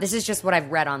a half, this is just what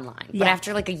I've read online, but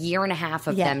after like a year and a half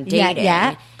of them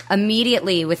dating,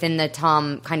 immediately within the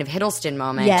Tom kind of Hiddleston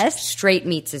moment, straight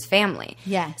meets his family.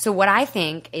 Yeah. So what I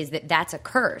think is that that's a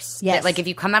curse. Yes. That like if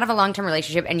you come out of a long-term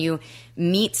relationship and you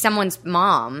meet someone's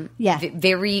mom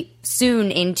very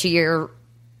soon into your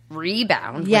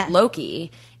rebound with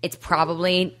Loki, it's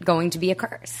probably going to be a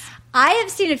curse. I have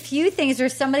seen a few things where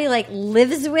somebody like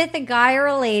lives with a guy or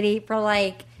a lady for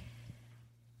like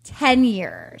 10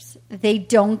 years. They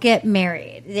don't get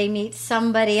married. They meet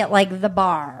somebody at like the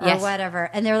bar or whatever,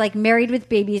 and they're like married with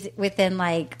babies within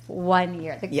like 1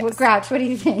 year. Grouch, what do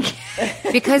you think?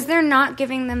 Because they're not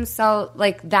giving themselves,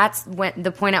 like, that's when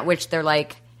the point at which they're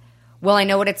like, well, I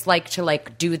know what it's like to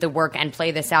like do the work and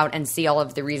play this out and see all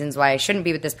of the reasons why I shouldn't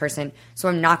be with this person. So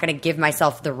I'm not going to give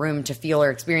myself the room to feel or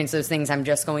experience those things. I'm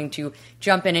just going to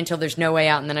jump in until there's no way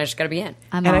out, and then I just got to be in.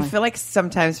 I feel like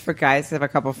sometimes for guys, I have a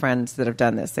couple friends that have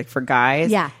done this. Like for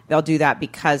guys, they'll do that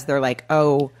because they're like,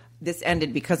 oh, this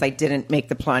ended because I didn't make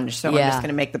the plunge. So I'm just going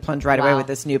to make the plunge right away with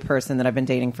this new person that I've been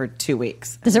dating for 2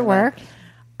 weeks. Does it work?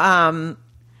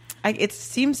 It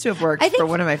seems to have worked for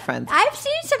one of my friends. I've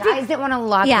seen some guys that want to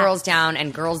lock girls down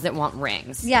and girls that want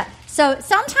rings. Yeah. So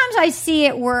sometimes I see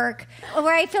it work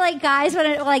where I feel like guys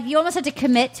want to, like, you almost have to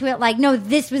commit to it. Like, no,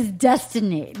 this was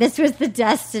destiny. This was the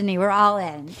destiny. We're all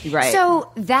in. Right.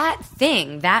 So that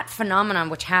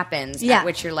phenomenon which happens at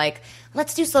which you're like,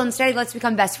 let's do slow and steady. Let's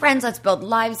become best friends. Let's build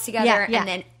lives together. And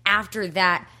then after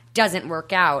that doesn't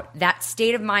work out, that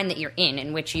state of mind that you're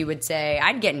in which you would say,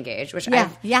 I'd get engaged, which I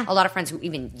have a lot of friends who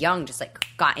even young just like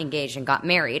got engaged and got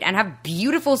married and have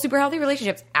beautiful, super healthy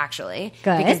relationships, actually.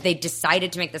 Good. Because they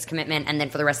decided to make this commitment, and then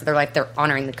for the rest of their life, they're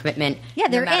honoring the commitment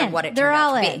they're no matter in. what it they're turned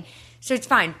all out to in. be. So it's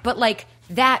fine. But like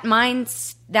that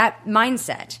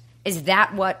mindset, is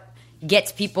that what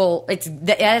gets people,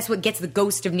 that's what gets the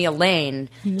ghost of Neil Lane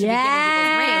to be giving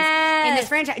people rings in this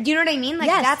franchise. Do you know what I mean? Like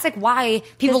that's like why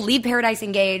people leave Paradise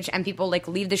engaged, and people like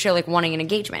leave the show like wanting an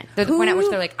engagement. They're the point at which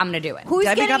they're like, I'm going to do it.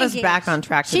 Debbie got us back on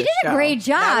track. She did a great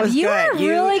job. You were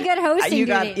really good hosting. You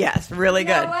got really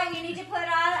good. You know what? You need to put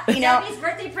on. Debbie's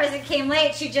birthday present came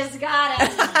late. She just got it.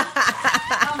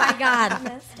 Oh my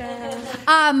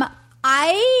god.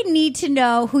 I need to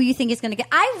know who you think is going to get.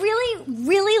 I really,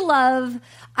 really love.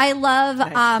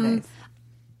 Nice.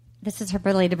 This is her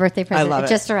belated birthday present. I love it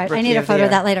just arrived. I need a photo of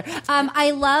that later.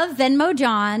 I love Venmo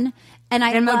John. And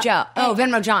Venmo John.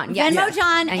 Venmo John. Yes. Venmo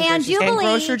John and Jubilee. And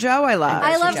Grocer Joe, I love.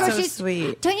 I love Grocer. Grocer. So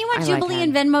sweet. Don't you want Jubilee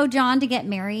and Venmo John to get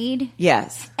married?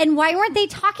 Yes. And why weren't they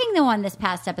talking though on this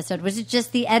past episode? Was it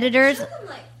just the editors?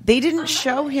 They didn't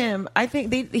show him. I think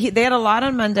they had a lot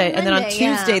on Monday, and then on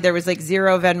Tuesday there was like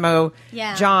zero Venmo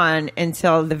John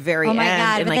until the very end,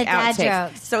 God, and like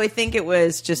outtakes. So I think it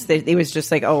was just like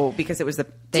because it was the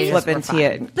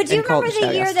flippancy. But do you remember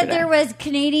the year that there was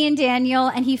Canadian Daniel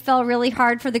and he fell really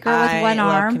hard for the girl with one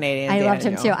arm? Canadian I Daniel. loved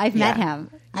him too. I've met him.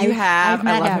 You have?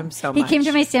 I love him so much. He came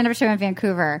to my stand-up show in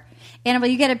Vancouver. Annabelle,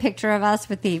 you get a picture of us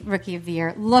with the Rookie of the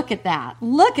Year. Look at that.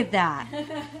 Look at that.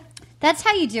 That's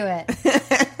how you do it.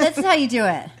 That's how you do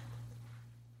it.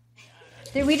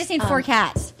 We just need 4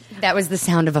 cats. That was the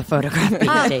sound of a photograph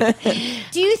being taken.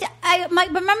 Do you?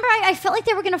 Remember, I felt like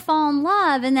they were going to fall in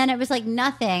love, and then it was like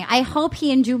nothing. I hope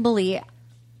he and Jubilee.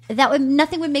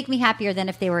 Nothing would make me happier than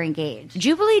if they were engaged.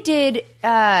 Jubilee did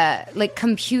like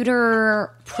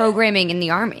computer programming in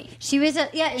the army. She was in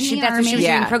the that's army. What she was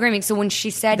doing, programming. So when she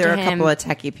said there to are him, a couple of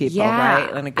techie people,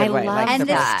 right? In a good way, and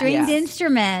the stringed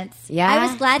instruments. Yeah, I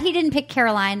was glad he didn't pick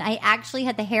Caroline. I actually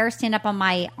had the hair stand up on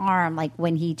my arm, like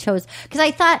when he chose, because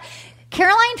I thought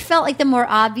Caroline felt like the more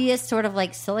obvious sort of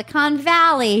like Silicon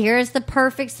Valley. Here's the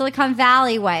perfect Silicon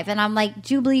Valley wife, and I'm like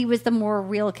Jubilee was the more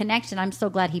real connection. I'm so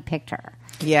glad he picked her.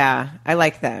 Yeah, I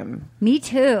like them. Me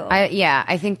too.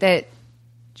 I think that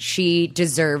she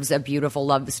deserves a beautiful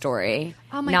love story.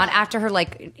 Oh my God. God.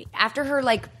 After her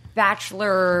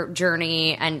Bachelor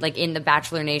journey and like in the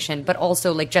Bachelor Nation, but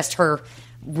also like just her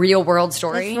real world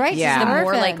story. That's right. Yeah. She's The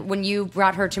more perfect. like when you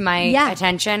brought her to my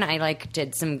attention, I like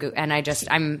did some and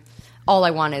I'm all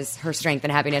I want is her strength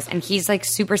and happiness. And he's like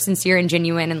super sincere and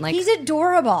genuine and like he's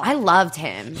adorable. I loved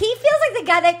him. He feels like the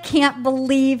guy that can't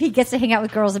believe he gets to hang out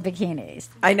with girls in bikinis.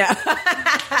 I know. You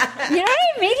know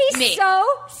what I mean? He's so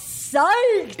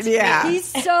psyched. Yeah. He's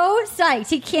so psyched.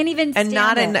 He can't even stand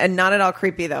it. And not at all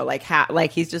creepy though. Like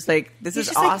he's just like this is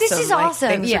just awesome. like, this is awesome.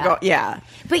 Things are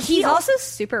But he's also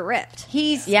super ripped.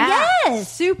 He's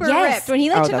super ripped. When he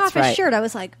took off his shirt, I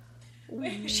was like,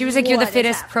 She was like, "You're the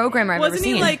fittest programmer I've ever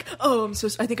seen." Wasn't he like, "Oh,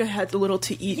 I think I had a little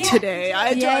to eat today.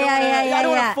 I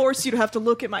don't want to force you to have to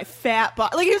look at my fat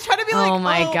body." Like he was trying to be like, "Oh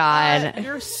my god,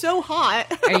 you're so hot."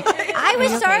 I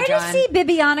was sorry to see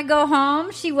Bibiana go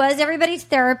home. She was everybody's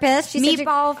therapist. She's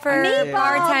Meatball for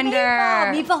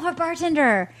bartender. Meatball for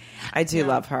bartender. I do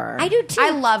love her. I do too.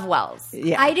 I love Wells.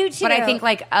 Yeah. I do too. But I think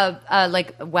like a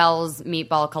like Wells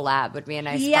meatball collab would be a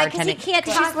nice bartender. Because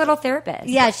she's a little therapist.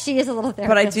 Yeah, she is a little therapist.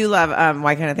 But I do love.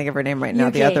 Why can't I think of her name right now?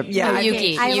 Yuki. The other,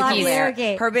 Yuki. I love Yuki's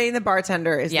Yuki. Her being the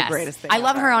bartender is the greatest thing. I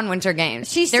love her on Winter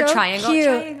Games. She's They're so triangle.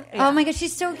 cute. Oh my god,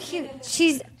 she's so cute.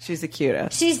 She's the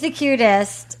cutest. She's the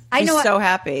cutest. She's so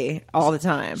happy all the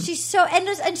time. She's so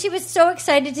and she was so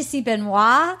excited to see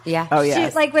Benoit. Yeah. Oh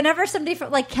yeah. Like whenever somebody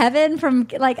from like Kevin from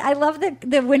like I love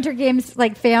the Winter Games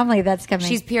like family that's coming.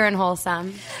 She's pure and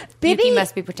wholesome. Bibby Yuki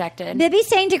must be protected. Bibby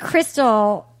saying to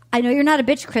Crystal, "I know you're not a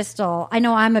bitch, Crystal. I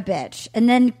know I'm a bitch." And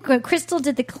then Crystal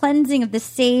did the cleansing of the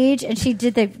sage, and she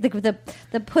did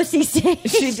the pussy sage.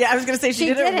 She did. I was going to say she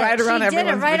did it right around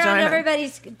everyone's right vagina. around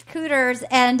everybody's cooters,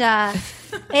 and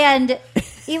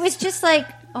it was just like,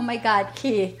 oh my god,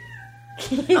 Keith.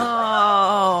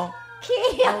 Oh.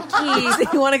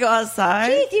 Keith, you want to go outside?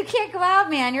 Keith, you can't go out,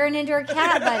 man. You're an indoor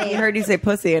cat, buddy. He heard you say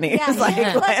pussy, and he was like,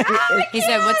 he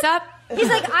said, "What's up?" He's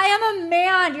like, "I am a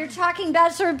man. You're talking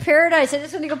Bachelor in Paradise. I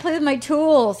just want to go play with my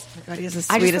tools." Oh God, he has the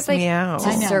sweetest meow.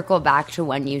 To circle back to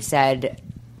when you said,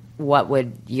 "What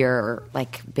would your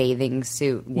like bathing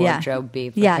suit wardrobe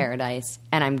be for Paradise?"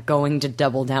 And I'm going to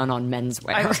double down on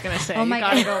menswear. I was going to say, oh my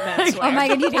you gotta go menswear. Oh my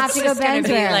god, you'd have to go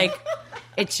menswear.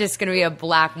 It's just going to be a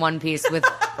black one piece with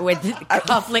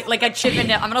cuff like a chip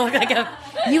in it. I'm going to look like a.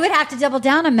 You would have to double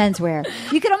down on menswear.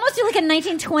 You could almost do like a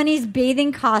 1920s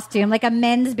bathing costume, like a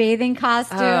men's bathing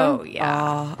costume. Oh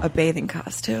yeah, a bathing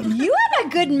costume. You had a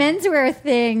good menswear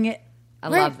thing. I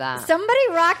love that. Somebody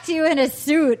rocked you in a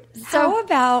suit. So how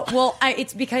about? Well,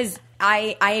 it's because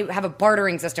I have a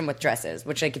bartering system with dresses,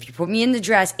 which like if you put me in the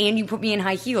dress and you put me in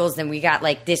high heels, then we got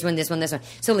like this one, this one, this one.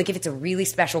 So like if it's a really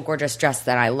special, gorgeous dress,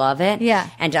 then I love it. Yeah.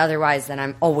 And otherwise, then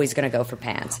I'm always going to go for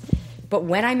pants. But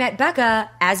when I met Becca,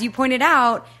 as you pointed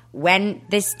out, when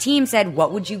this team said,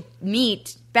 "What would you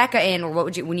meet Becca in, or what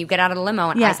would you when you get out of the limo?"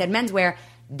 and I said menswear,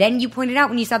 then you pointed out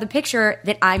when you saw the picture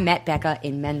that I met Becca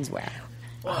in menswear.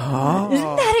 Oh,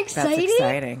 isn't that exciting? That's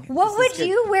exciting. What would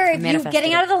you wear if you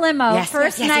getting out of the limo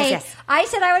first night? Yes. I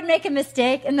said I would make a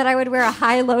mistake and that I would wear a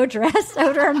high-low dress. I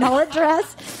would wear a mullet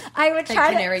dress. I would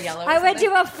try canary yellow. I would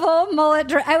do a full mullet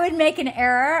dress. I would make an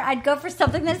error. I'd go for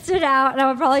something that stood out, and I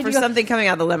would probably for something coming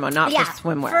out of the limo, not for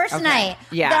swimwear. First night.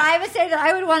 Yeah. That I would say that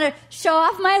I would want to show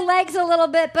off my legs a little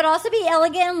bit, but also be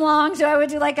elegant and long. So I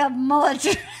would do like a mullet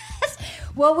dress.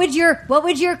 What would your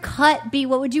cut be?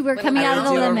 What would you wear coming out of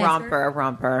the limo? A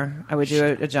romper. I would do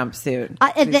a jumpsuit.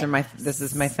 This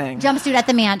is my thing. Jumpsuit at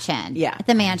the mansion. Yeah. At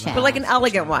the mansion. But like an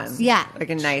elegant one. Yeah.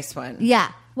 Like a nice one.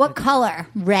 Yeah. What color?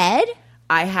 Red?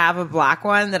 I have a black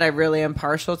one that I really am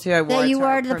partial to. I wore you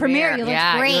wore to the premiere. You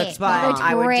looked great. You looked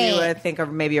I would do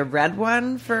maybe a red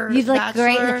one for You'd look Bachelor.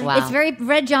 great. Wow. It's very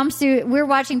red jumpsuit. We're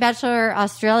watching Bachelor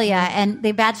Australia, and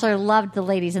the Bachelor loved the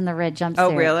ladies in the red jumpsuit.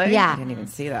 Oh, really? Yeah. I didn't even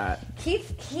see that.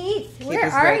 Keith, where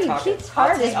are you? Keith's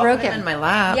heart is broken. I'll put him in my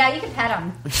lap. Yeah, you can pet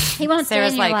him. He won't stay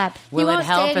in your lap. Will it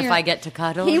help if I get to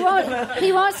cuddle? He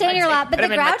won't stay in your lap. But the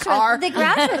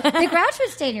Grouch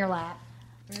would stay in your lap.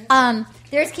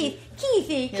 There's Keith.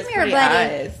 Keithy, come here, buddy.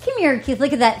 Eyes. Come here, Keith.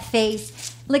 Look at that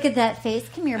face.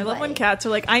 Come here, I buddy. love when cats are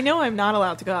like, "I know I'm not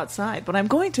allowed to go outside, but I'm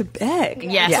going to beg."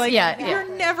 Yes, like,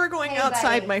 you're never going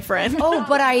outside, my friend. Oh,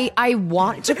 but I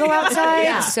want to go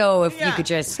outside. So if you could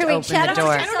just open the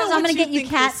door. I'm going to get you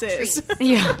cat treats.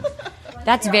 Yeah.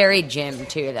 That's very Jim,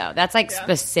 too, though. That's like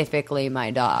specifically my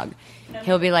dog.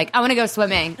 He'll be like, "I want to go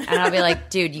swimming." And I'll be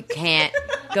like, "Dude, you can't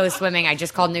go swimming. I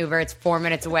just called an Uber. It's 4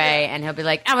 minutes away." And he'll be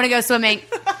like, "I want to go swimming."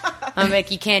 I'm like,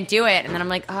 "You can't do it." And then I'm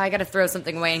like, "Oh, I got to throw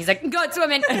something away." And he's like, "Go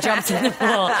swimming." And jumps in the pool.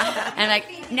 And I'm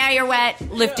like, "Now you're wet.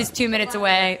 Lift is 2 minutes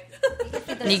away."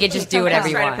 And you can just do whatever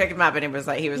you want. I was trying to pick him up, and he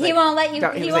won't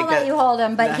let you hold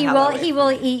him, but he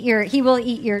will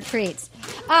eat your treats.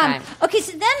 Okay,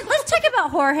 so then let's talk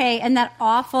about Jorge and that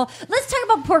awful. Let's talk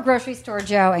about poor grocery store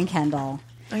Joe and Kendall.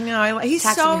 I know. He's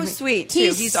so sweet too.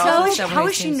 He's so. How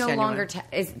is she no longer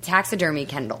taxidermy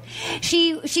Kendall?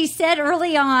 She said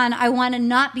early on, "I want to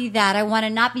not be that. I want to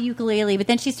not be ukulele." But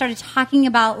then she started talking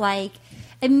about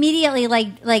immediately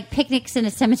like picnics in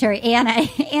a cemetery.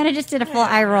 Anna just did a full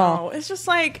eye roll. It's just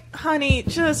like, honey,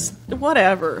 just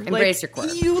whatever. Embrace your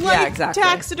quirk. You like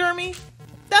taxidermy?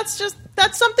 That's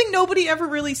that's something nobody ever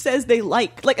really says they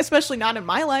like, especially not in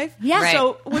my life. Yeah. Right.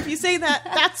 So if you say that,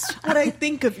 that's what I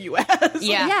think of you as.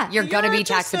 Yeah. You're gonna be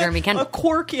taxidermy Ken. A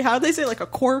quirky. How do they say a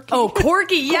quirky? Oh,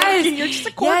 quirky. Yes. You're just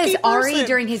a quirky person. Ari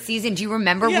during his season. Do you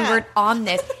remember we were on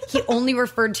this? He only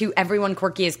referred to everyone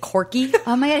quirky as Corky.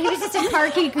 Oh my god, he was just a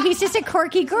quirky. He's just a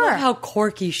quirky girl. Look how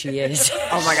quirky she is.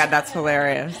 Oh my god, that's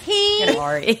hilarious.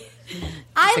 Ari.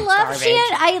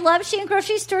 I love Sheehan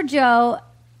Grocery Store Joe.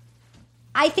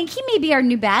 I think he may be our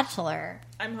new Bachelor.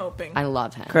 I'm hoping. I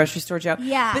love him. Grocery Store Joe.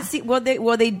 Yeah. But see, will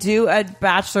they do a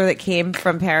Bachelor that came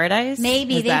from Paradise?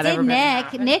 Maybe Has they that did. ever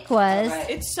Nick. been- Nick was.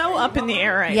 It's so up in the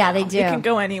air right Yeah, now. they do. It can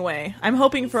go anyway. I'm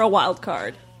hoping for a wild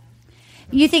card.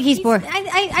 You think he's bored?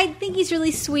 I think he's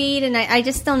really sweet, and I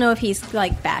just don't know if he's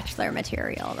Bachelor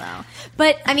material though.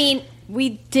 But I mean, we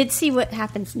did see what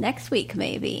happens next week,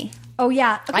 maybe. Oh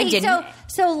yeah. Okay, I didn't.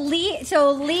 So Leo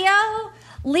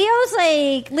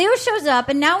shows up,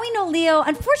 and now we know Leo.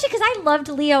 Unfortunately, because I loved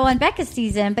Leo on Becca's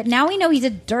season, but now we know he's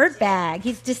a dirtbag.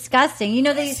 He's disgusting. You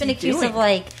know that he's been accused of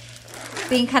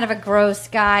being kind of a gross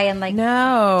guy and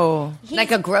No.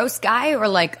 Like a gross guy or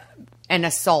like an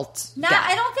assault guy?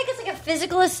 I don't think it's like a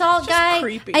physical assault guy.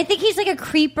 Creepy. I think he's like a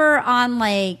creeper on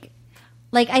like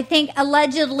I think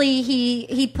allegedly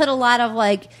he put a lot of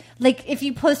like if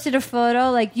you posted a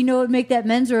photo, what would make that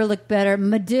menswear look better?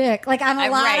 My dick. On a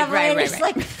lot of ladies.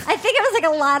 Right. I think it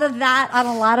was a lot of that on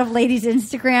a lot of ladies'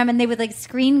 Instagram, and they would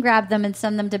screen grab them and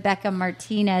send them to Becca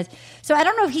Martinez. So I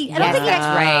don't know if I don't think he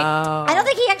actually, I don't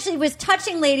think he actually was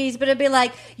touching ladies, but it'd be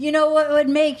what would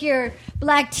make your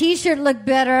black T-shirt look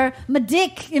better? My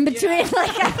dick in between.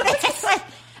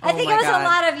 I think it was a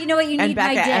lot of what you need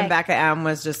my dick. And Becca M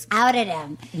was just outed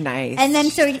him. Nice. And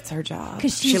then so it's her job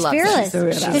because She she's loves fearless. it.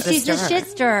 Because she's the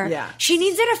shitster. Yeah. She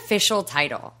needs an official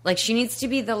title. She needs to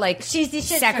be the She's the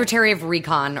shitster. Secretary of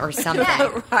Recon or something.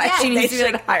 Right. Yeah. She needs They to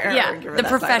be should hire her and give her the that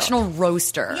professional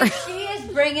roaster. Yeah, she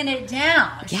is bringing it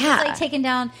down. She's taking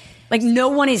down. No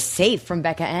one is safe from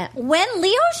Becca M. When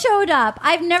Leo showed up,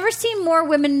 I've never seen more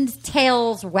women's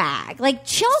tails wag.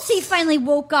 Chelsea finally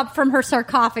woke up from her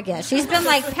sarcophagus. She's been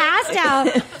passed out.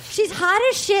 She's hot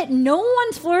as shit. No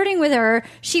one's flirting with her.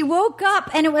 She woke up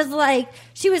and it was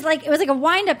it was like a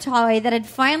wind up toy that had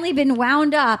finally been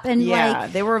wound up and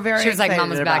they were very. She was excited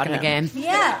Mama's back in the about him. game.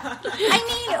 Yeah.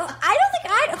 I don't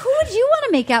think who would you want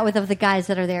to make out with of the guys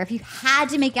that are there? If you had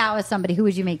to make out with somebody, who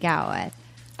would you make out with?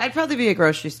 I'd probably be a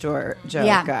grocery store Joe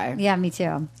guy. Yeah, me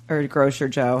too. Or Grocer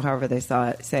Joe, however they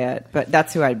say it. But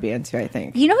that's who I'd be into, I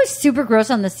think. You know who's super gross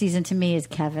on this season to me is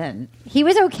Kevin. He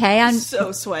was okay.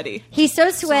 So sweaty. He's so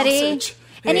sweaty. Sausage.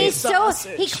 And he so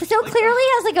clearly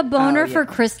has a boner for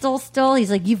Crystal still.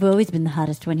 He's you've always been the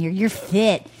hottest one here. You're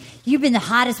fit. You've been the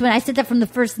hottest one. I said that from the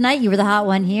first night. You were the hot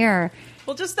one here.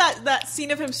 Well, just that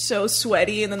scene of him so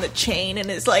sweaty, and then the chain and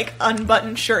his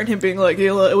unbuttoned shirt, and him being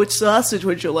hey, which sausage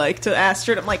would you like? To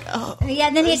Astrid, I'm oh. Yeah,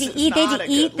 and then he had to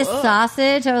eat the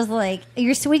sausage. I was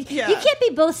you're sweet. Yeah. You can't be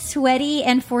both sweaty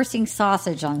and forcing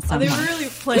sausage on someone. They were really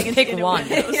playing into Pick one.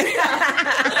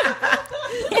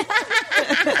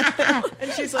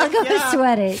 And she's I'll go with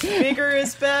sweaty. Bigger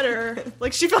is better.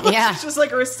 She felt she's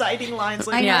just reciting lines.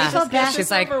 She's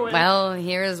well,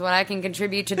 here's what I can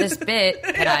contribute to this bit.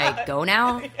 Can I go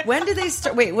now? When did they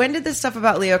start? Wait, when did this stuff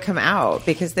about Leo come out?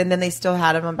 Because then they still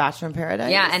had him on Bachelor in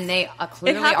Paradise. Yeah, and they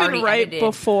clearly it happened already right edited.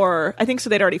 before. I think so.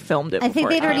 They'd already filmed it. I think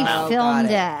they'd already filmed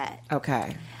it.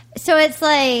 Okay. So it's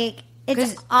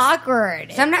it's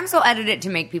awkward. Sometimes they'll edit it to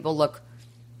make people look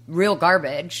real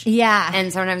garbage. Yeah.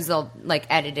 And sometimes they'll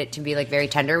edit it to be very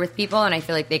tender with people, and I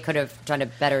feel they could have done a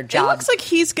better job. It looks like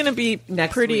he's going to be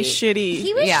pretty week. shitty.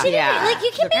 He was shitty.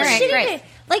 You can't be shitty.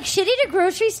 Shitty to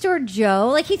Grocery Store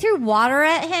Joe. He threw water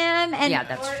at him. And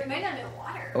that's true.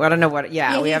 Well, I don't know what.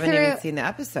 Yeah, we haven't threw, even seen the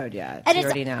episode yet. And you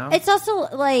already know. It's also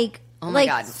oh my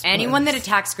God! Anyone that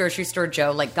attacks Grocery Store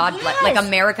Joe, God bless,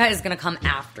 America is going to come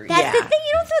after you. That's the thing.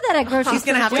 You don't throw that at Grocery He's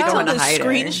Store going to have to go into hiding.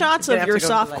 Screenshots of your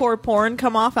softcore porn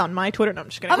come off on my Twitter. No, I'm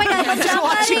just kidding. Oh my God! I'm just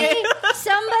watching it.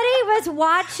 Somebody was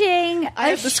watching I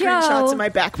have the screenshots in my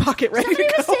back pocket ready to go.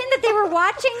 Somebody was saying that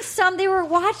they were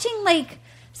watching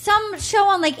some show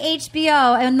on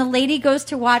HBO, and the lady goes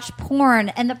to watch porn,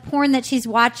 and the porn that she's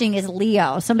watching is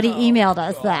Leo. Somebody emailed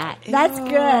us that. That's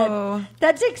good.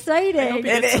 That's exciting.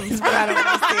 It is, but I don't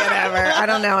want to see it ever. I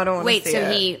don't know. I don't want to see it. Wait,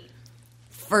 so he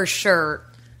for sure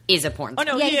is a porn star.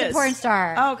 Oh, no, he's a porn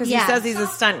star. Oh, because he says he's a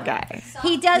stunt guy.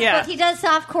 He does, but he does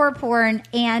softcore porn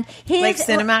and his like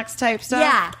Cinemax type stuff.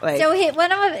 Yeah. Like, so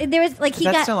one of there was like he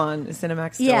that's got still on. Is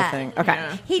Cinemax still a thing? Okay.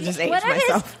 Yeah. He just one aged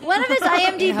myself. of his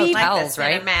IMDb Hotels,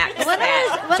 right?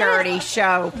 Cinemax. Dirty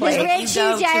show. His Red You Shoe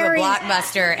go to a Diaries.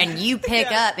 Blockbuster and you pick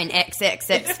up an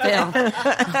XXX film.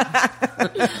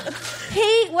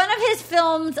 One of his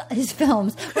films,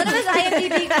 one of his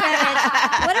IMDb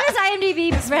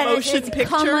credits Motion is picture?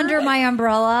 Come Under My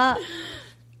Umbrella.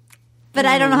 But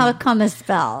I don't know how come is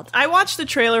spelled. I watched the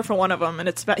trailer for one of them, and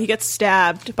it's about he gets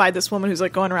stabbed by this woman who's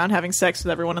like going around having sex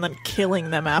with everyone and then killing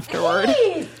them afterward.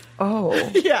 Oh,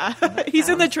 Yeah, he's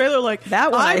in the trailer like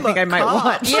that one. I think I might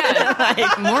watch.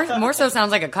 Yeah, more so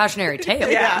sounds like a cautionary tale.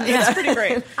 Yeah, it's pretty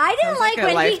great. I didn't like a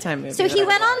when Lifetime he. movie So that he I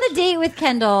went on the date with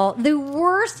Kendall. The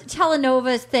worst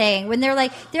telenovelas thing when they're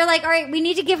like, all right, we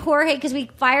need to give Jorge because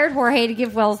we fired Jorge to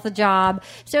give Wells the job.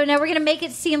 So now we're gonna make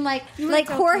it seem like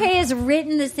Jorge has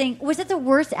written this thing. Was it the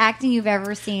worst acting you've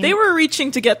ever seen? They were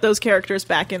reaching to get those characters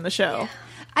back in the show. Yeah.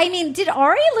 I mean, did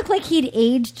Ari look like he'd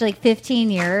aged like 15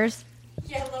 years?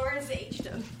 Yeah, Lauren's aged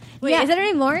him. Wait, Yeah. is that her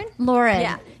name, Lauren? Lauren.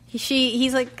 Yeah.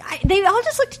 He's like, they all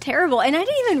just looked terrible, and I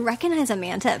didn't even recognize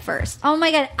Amanda at first. Oh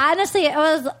my god! Honestly, I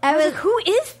was like, who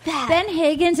is that? Ben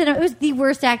Higgins, and it was the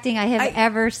worst acting I have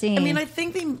ever seen. I mean, I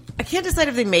think I can't decide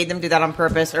if they made them do that on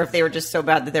purpose or if they were just so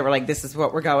bad that they were like, this is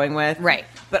what we're going with. Right.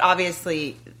 But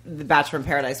obviously, The Bachelor in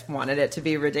Paradise wanted it to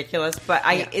be ridiculous. But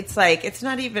it's like, it's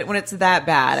not even, when it's that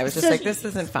bad, I was just like, this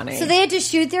isn't funny. So they had to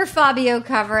shoot their Fabio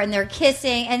cover, and they're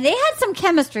kissing, and they had some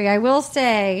chemistry, I will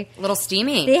say. A little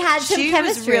steamy. They had some she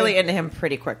chemistry. was really into him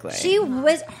pretty quickly.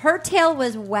 Her tail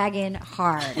was wagging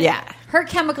hard. Yeah. Her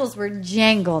chemicals were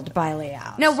jangled by Leo.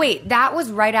 No, wait, that was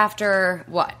right after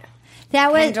what?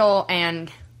 That was Kendall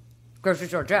and Grocery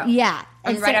Store Joe. Yeah.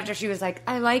 And so- right after she was like,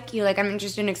 I like you, like I'm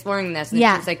interested in exploring this. And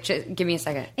Yeah. she was like, give me a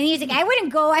second. And he's like, I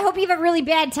wouldn't go. I hope you have a really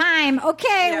bad time.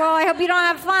 Okay, well, I hope you don't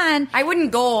have fun. I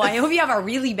wouldn't go. I hope you have a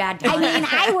really bad time. I mean,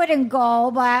 I wouldn't go,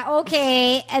 but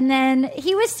okay. And then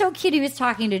he was so cute. He was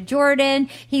talking to Jordan.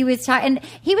 He was talking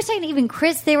to even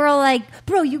Chris. They were all like,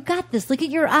 bro, you got this. Look at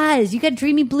your eyes. You got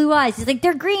dreamy blue eyes. He's like,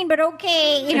 they're green, but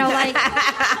okay. You know, like.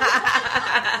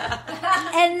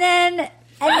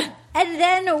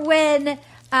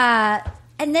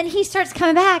 And then he starts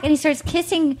coming back and he starts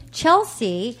kissing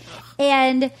Chelsea.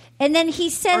 And then he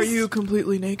says, Are you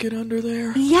completely naked under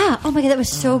there? Yeah. Oh my God, that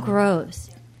was so gross.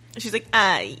 She's like,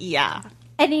 yeah.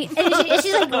 And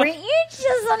she's like, weren't you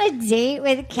just on a date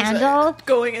with Kendall?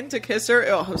 Going in to kiss her.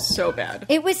 Oh, it was so bad.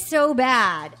 It was so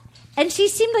bad. And she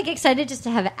seemed like excited just to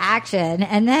have action.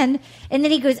 And then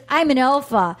he goes, I'm an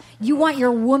alpha. You want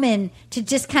your woman to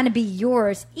just kind of be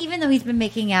yours, even though he's been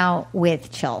making out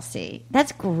with Chelsea.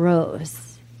 That's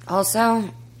gross. Also,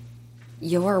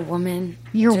 your woman.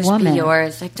 Your just woman. Be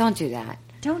yours. Like, don't do that.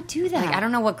 Don't do that. Like, I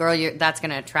don't know what girl that's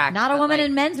going to attract. Not a woman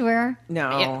in menswear.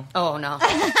 No. Yeah. Oh, no.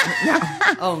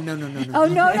 Oh, no. Oh,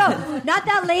 no. Not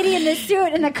that lady in the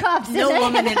suit and the cuffs. No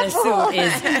woman in a suit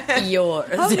is yours.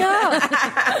 Oh, no.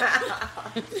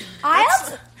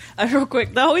 Real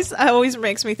quick, that always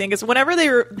makes me think is whenever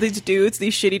these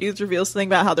shitty dudes reveal something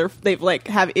about how they've like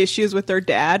have issues with their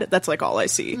dad, that's like all I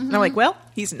see. And I'm like, well,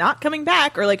 he's not coming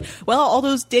back, or like, well, all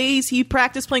those days he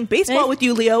practiced playing baseball with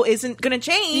you, Leo, isn't going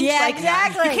to change. Yeah, like,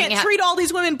 exactly. You can't treat all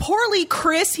these women poorly,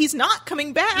 Chris. He's not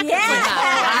coming back. Yeah.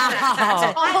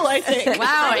 That's all I think.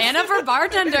 Wow, Anna for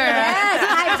bartender. Yes,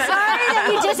 I'm sorry that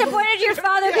you disappointed your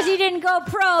father because you didn't go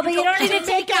pro, but you don't need to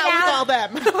take it with all out.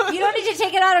 them. You don't need to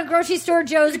take it out on Grocery Store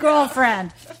Joe's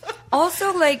girlfriend.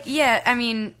 Also, like, yeah, I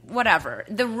mean, whatever.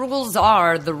 The rules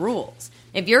are the rules.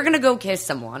 If you're going to go kiss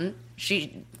someone,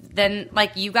 then,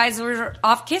 like, you guys are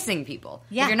off kissing people.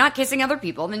 Yeah. If you're not kissing other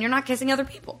people, then you're not kissing other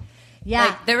people. Yeah.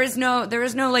 Like, there is no,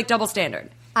 like, double standard.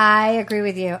 I agree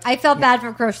with you. I felt bad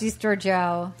for Grocery Store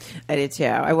Joe. I did too.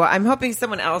 I'm hoping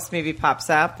someone else maybe pops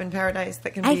up in Paradise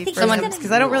that can I be think for him, someone-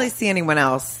 because I don't really see anyone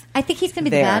else. I think he's going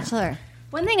to be There. the Bachelor.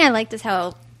 One thing I liked is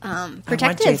how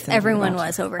protective Jason to be everyone Bachelor.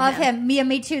 was over Of him. him. Mia,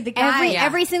 me too. The guy.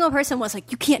 Every single person was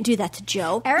like, you can't do that to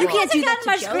Joe. Eric You can't hasn't do that gotten to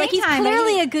much Joe. screen Like, he's time,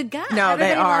 clearly but a good guy. No,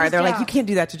 they Everybody are. loves They're Joe. like, you can't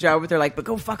do that to Joe, but they're like, but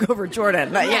go fuck over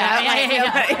Jordan. Like,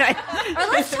 Or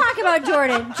let's talk about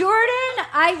Jordan. Jordan,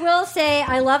 I will say,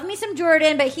 I love me some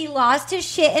Jordan, but he lost his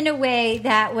shit in a way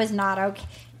that was not okay.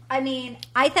 I mean,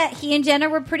 I thought he and Jenna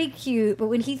were pretty cute, but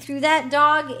when he threw that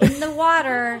dog in the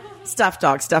water, Stuffed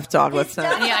dog. Let's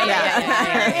not.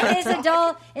 in his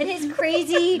adult, in his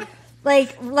crazy,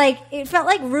 like it felt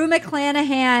like Rue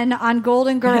McClanahan on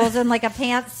Golden Girls in like a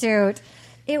pantsuit.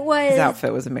 It was his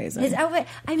outfit was amazing. His outfit.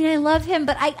 I mean, I love him,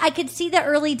 but I could see the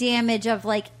early damage of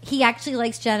like he actually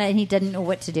likes Jenna and he didn't know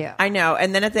what to do. I know.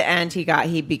 And then at the end,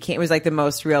 it was like the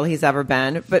most real he's ever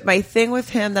been. But my thing with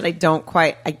him that I don't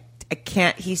quite, I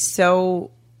can't. He's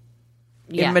so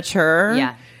immature.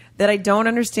 Yeah. That I don't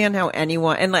understand how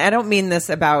anyone, and like, I don't mean this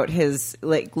about his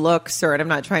like looks, and I'm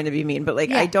not trying to be mean, but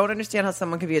like I don't understand how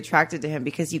someone could be attracted to him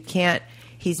because you can't.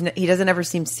 He doesn't ever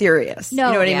seem serious. No,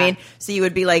 you know what I mean? So you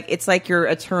would be like, it's like your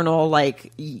eternal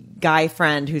like guy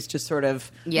friend who's just sort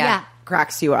of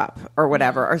cracks you up or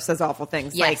whatever or says awful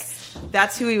things. Yes. Like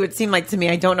that's who he would seem like to me.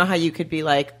 I don't know how you could be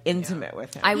like intimate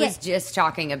with him. I was just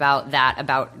talking about that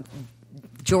about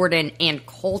Jordan and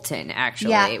Colton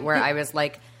actually, where I was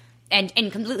like. And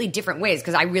in completely different ways,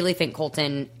 because I really think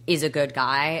Colton is a good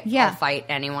guy. Yeah. I'll fight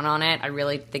anyone on it. I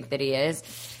really think that he is.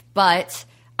 But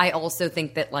I also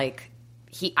think that, like,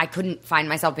 I couldn't find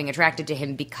myself being attracted to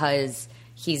him because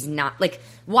he's not, like,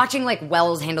 watching, like,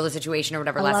 Wells handle the situation or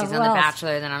whatever last season on The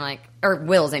Bachelor, then I'm like, or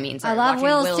Wills, I mean. Sorry, I love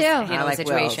Wills, too. Handle the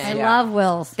situation. I love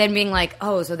Wills. Then being like,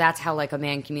 oh, so that's how, like, a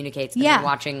man communicates. And you're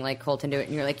watching, like, Colton do it,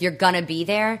 and you're like, you're gonna be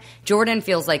there. Jordan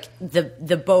feels like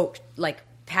the boat, like,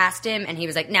 past him, and he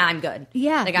was like, nah, I'm good.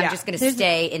 Yeah. Like, I'm just going to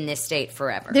stay in this state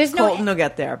forever. There's Colton will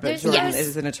get there, but Jordan yes.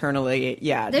 is an eternally,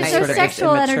 there's no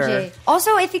sexual energy.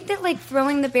 Also, I think that, like,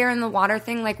 throwing the bear in the water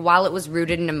thing, like, while it was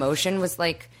rooted in emotion, was,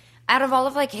 like, out of all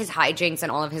of, like, his hijinks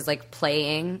and all of his, like,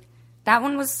 playing, that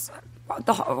one was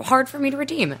hard for me to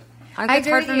redeem. I think it's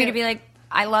hard for me to be like,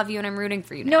 I love you and I'm rooting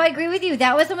for you now. No, I agree with you.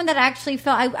 That was the one that actually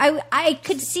felt. I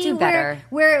could see where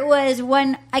it was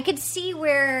one. I could see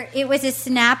where it was a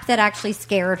snap that actually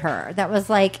scared her. That was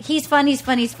like, he's fun, he's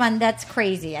fun, he's fun. That's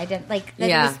crazy. I didn't like that.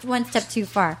 It was one step too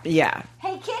far. Yeah.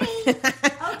 Hey, Kitty.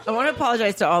 I want to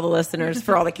apologize to all the listeners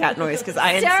for all the cat noise because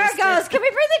I Sarah insisted. goes, can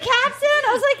we bring the cats in?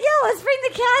 I was like, yeah, let's bring the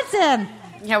cats in.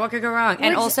 Yeah, what could go wrong?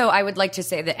 And also, I would like to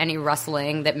say that any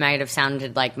rustling that might have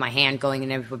sounded like my hand going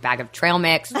into a bag of trail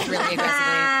mix really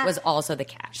aggressively was also the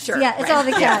cat. Sure. Yeah, it's all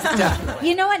the cats.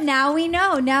 You know what? Now we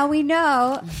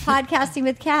know. Podcasting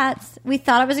with cats. We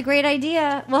thought it was a great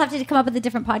idea. We'll have to come up with a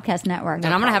different podcast network.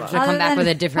 And I'm going to have to come back with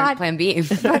a different plan B.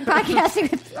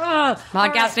 Podcasting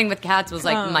with cats was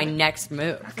like my next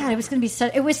move. God, it was going to be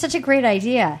it was such a great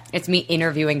idea. It's me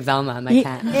interviewing Velma, my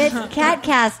cat. It's cat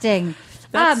casting.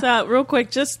 That's real quick.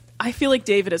 Just I feel like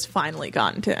David has finally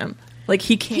gotten to him. Like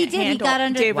he can't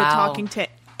handle David talking to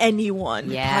anyone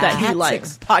that he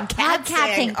likes.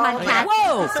 Podcasting.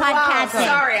 Whoa! Podcasting.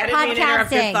 Sorry, I didn't mean to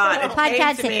interrupt your thought. It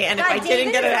came to me, and if I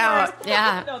didn't get it out,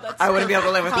 I wouldn't be able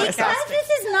to live with myself. Because this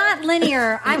is not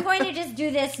linear, I'm going to just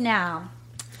do this now.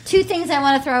 Two things I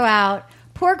want to throw out.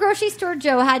 Poor grocery store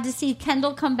Joe had to see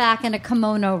Kendall come back in a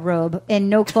kimono robe and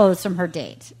no clothes from her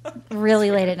date.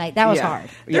 Really late at night. That was hard.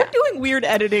 They're doing weird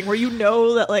editing where you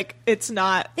know that like it's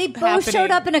not. They both showed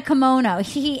up in a kimono.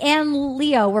 He and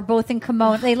Leo were both in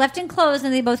kimono. They left in clothes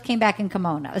and they both came back in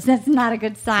kimonos. That's not a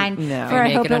good sign for I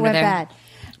hope it went bad.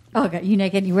 Oh, God, you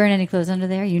naked? You wearing any clothes under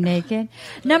there? You naked?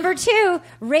 Number 2,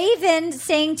 Raven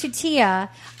saying to Tia,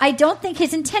 I don't think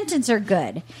his intentions are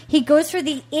good. He goes for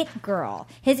the it girl.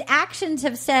 His actions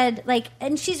have said, like,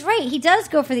 and she's right. He does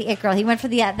go for the it girl. He went for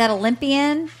that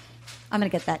Olympian. I'm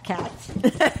going to get that cat.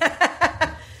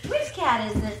 Which cat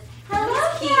is this?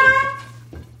 Hello, cat.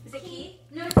 Is it Keith?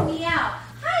 No, it's Meow.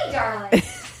 Hi, darling.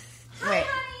 Hi,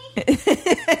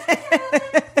 honey.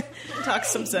 Talk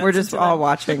some sense. We're just all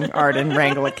watching Arden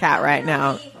wrangle a cat right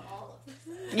now.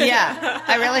 Yeah,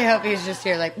 I really hope he's just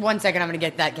here. Like, 1 second, I'm going to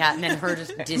get that cat, and then her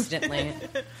just distantly.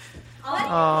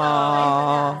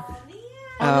 Oh,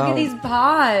 look at these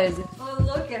paws. Oh,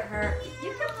 look at her.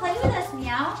 You can play with us,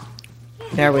 Meow.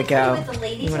 There we go. With the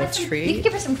ladies. You want a treat? You can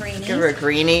give her some greenies. Give her a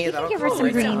greenie. You can give her some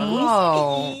greenies.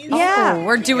 Oh, yeah.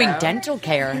 We're doing dental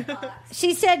care.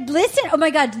 She said, listen. Oh,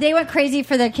 my God. They went crazy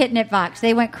for the Kitnip box.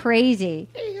 They went crazy.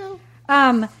 There you go.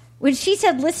 When she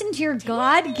said, listen to your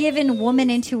God-given woman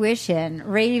intuition,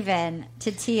 Raven,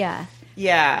 to Tia.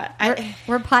 Yeah.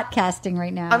 We're podcasting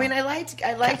right now. I mean, I liked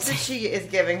that she is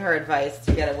giving her advice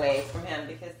to get away from him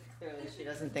because clearly she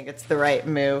doesn't think it's the right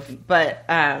move. But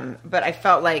I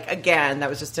felt like, again, that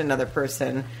was just another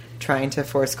person trying to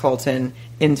force Colton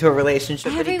into a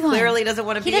relationship that he clearly doesn't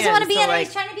want to be in. He doesn't want to be in it. Like,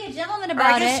 He's trying to be a gentleman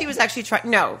about it. I guess she was actually trying.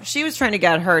 No, she was trying to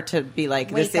get her to be like,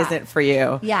 this isn't for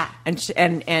you. Yeah. And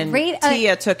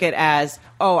Tia took it as,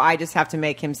 oh, I just have to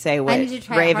make him say what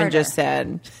Raven just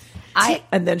said.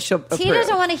 And then she'll approve. Tia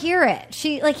doesn't want to hear it.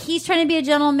 He's trying to be a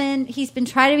gentleman. He's been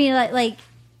trying to be like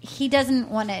he doesn't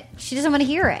want it. She doesn't want to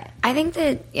hear it. I think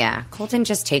that, Colton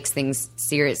just takes things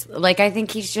seriously. Like, I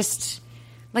think he's just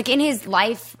like in his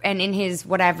life and in his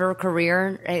whatever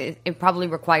career, it probably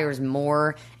requires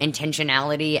more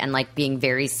intentionality and like being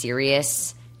very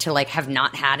serious to like have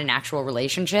not had an actual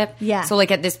relationship. Yeah. So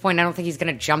like at this point, I don't think he's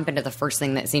going to jump into the first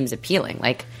thing that seems appealing.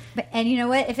 Like, and you know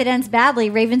what? If it ends badly,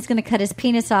 Raven's going to cut his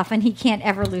penis off, and he can't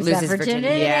ever lose that his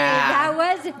virginity. Yeah.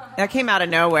 That came out of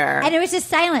nowhere. And it was just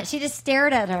silent. She just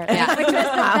stared at her, which was the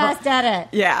best at it.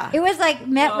 Yeah. It was like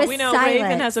met with we know silence.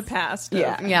 Raven has a past.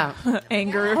 Yeah.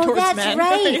 Anger Oh, towards that's men.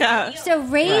 right. Yeah. So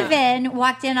Raven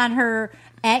walked in on her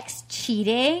ex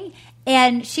cheating.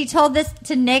 And she told this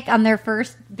to Nick on their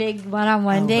first big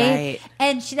one-on-one date. Right.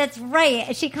 And that's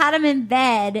right. She caught him in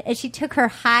bed, and she took her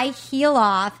high heel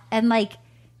off and, like,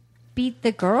 beat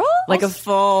the girl? Like a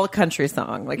full country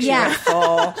song. Like she went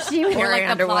full She was Carrie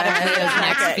like the plot of Underwood. Leo's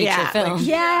next feature film.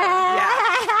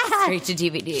 Yeah. Straight to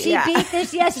DVD. She beat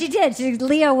this. Yes, she did.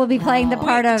 Leo will be playing the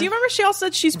part of. Do you remember she also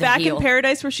said she's back heel. in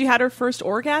Paradise where she had her first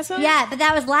orgasm? Yeah, but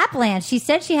that was Lapland. She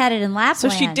said she had it in Lapland. So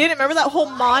she didn't. Remember that whole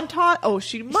montage? Oh,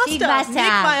 she must have. Nick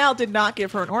Viall did not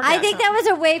give her an orgasm. I think that was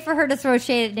a way for her to throw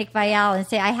shade at Nick Viall and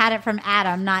say, I had it from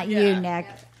Adam, not you, Nick.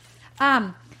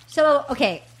 So,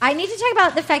 okay, I need to talk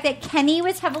about the fact that Kenny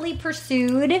was heavily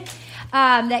pursued.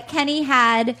 That Kenny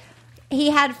had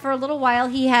for a little while,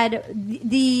 he had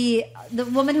the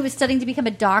woman who was studying to become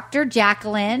a doctor,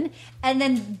 Jacqueline, and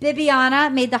then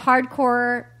Bibiana made the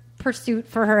hardcore pursuit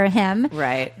for him.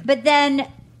 Right. But then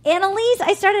Annalise,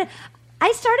 I started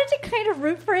to kind of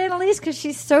root for Annalise because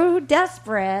she's so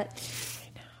desperate.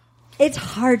 It's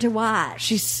hard to watch.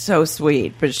 She's so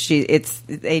sweet, but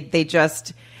they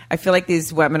just. I feel like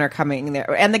these women are coming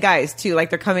there, and the guys too. Like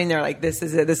they're coming there, like this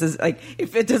is it. This is like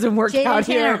if it doesn't work out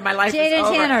here, my life is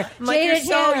over. I'm like,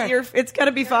 it's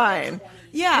gonna be fine.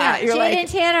 Yeah, you're Jaden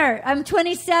Tanner. I'm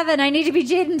 27. I need to be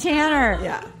Jaden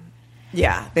Tanner.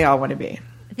 Yeah. They all want to be.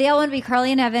 They all want to be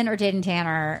Carly and Evan or Jaden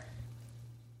Tanner.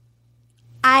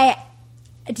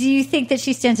 Do you think that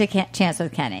she stands a chance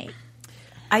with Kenny?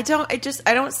 I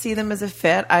don't see them as a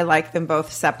fit. I like them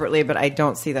both separately, but I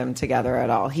don't see them together at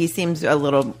all. He seems a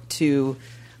little too,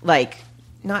 like,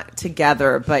 not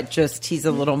together, but just he's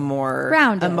a little more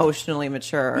grounded, emotionally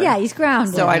mature. Yeah, he's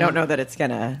grounded. So I don't know that that's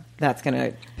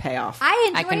gonna pay off.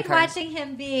 I enjoyed watching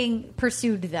him being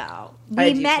pursued, though.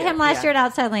 We met him last year at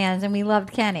Outside Lands, and we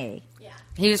loved Kenny. Yeah,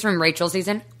 he was from Rachel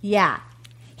season. Yeah.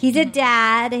 He's a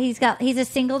dad. He's a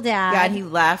single dad. Yeah, and he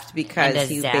left because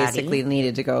he basically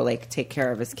needed to go like take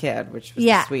care of his kid, which was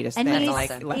the sweetest thing.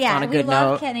 Like left on a good note. We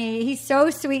love Kenny. He's so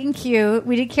sweet and cute.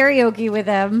 We did karaoke with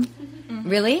him.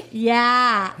 Really?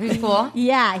 Yeah. He's cool.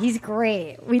 Yeah, he's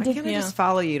great. We did. Can I just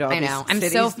follow you to all these I'm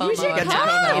cities? so FOMO. You should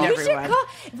call. You should call.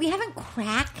 We haven't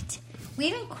cracked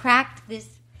this.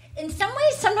 In some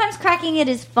ways, sometimes cracking it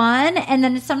is fun, and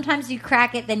then sometimes you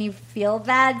crack it, then you feel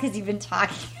bad because you've been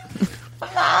talking.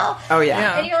 Oh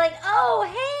yeah. And you're like,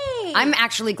 oh hey. I'm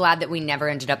actually glad that we never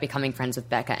ended up becoming friends with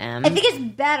Becca M. I think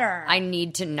it's better. I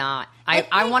need to not.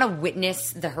 I want to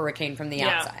witness the hurricane from the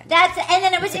outside. And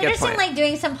then it was interesting, like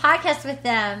doing some podcasts with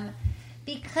them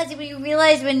because we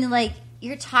realized when like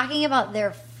you're talking about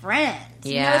their friends,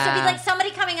 you know, so it'd be like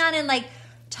somebody coming on and like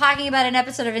talking about an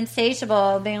episode of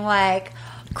Insatiable, being like.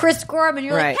 Chris Gorham, and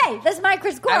you're like, hey, this is my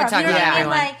Chris Gorham. I would talk about everyone.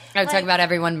 Like, I would talk about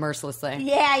everyone mercilessly.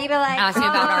 Yeah, you'd be like, ask me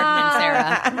about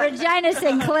Arden and Sarah. Regina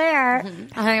Sinclair.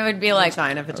 I would be like,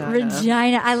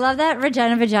 Regina. I love that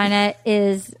Vagina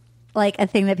is like a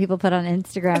thing that people put on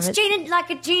Instagram. It's Gina like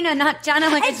a Gina, not Gina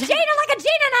like a Gina. It's Gina like a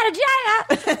Gina, not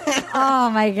a Gina. Oh,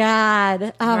 my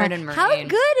God. How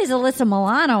good is Alyssa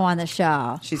Milano on the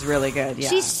show? She's really good, yeah.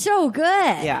 She's so good.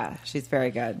 Yeah, she's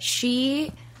very good.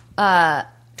 She,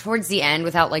 towards the end,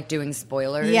 without like doing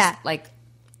spoilers, like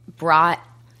brought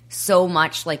so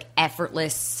much like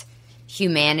effortless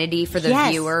humanity for the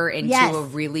viewer into a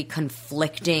really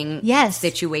conflicting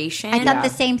situation. I thought the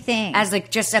same thing. As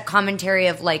like just a commentary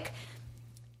of like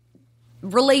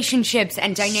relationships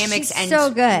and dynamics and so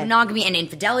good. monogamy and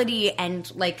infidelity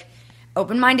and like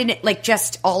open-minded, like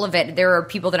just all of it. There are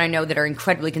people that I know that are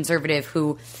incredibly conservative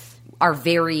who are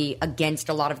very against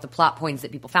a lot of the plot points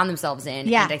that people found themselves in.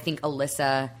 Yeah. And I think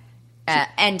Alyssa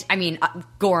and I mean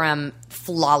Gorham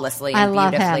flawlessly I and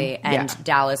love beautifully him. and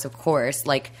Dallas, of course,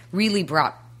 like really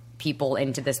brought people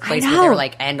into this place where they're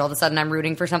like, and all of a sudden I'm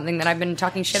rooting for something that I've been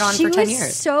talking shit on for 10 years. She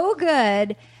was so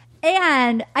good.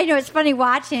 And I know it's funny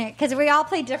watching it because we all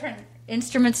play different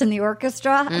instruments in the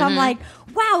orchestra. And I'm like,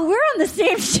 wow, we're on the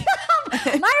same show.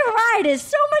 My ride is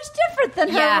so much different than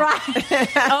her ride.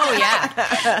 Oh,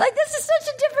 yeah. Like, this is such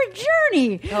a different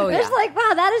journey. Oh, yeah. It's like,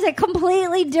 wow, that is a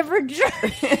completely different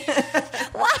journey.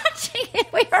 Watching it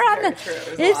we were on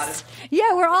the.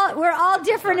 We're all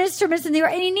different instruments in the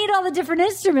and you need all the different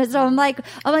instruments. So I'm like,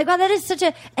 wow, that is such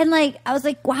a and like I was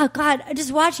like, wow, God, I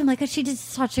just watched him like she did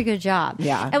such a good job.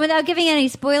 Yeah, and without giving any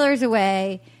spoilers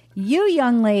away, you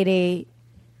young lady,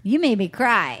 you made me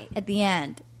cry at the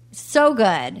end. So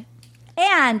good.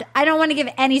 And I don't want to give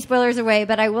any spoilers away,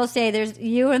 but I will say there's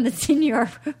you in the senior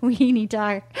weenie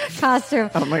dog costume.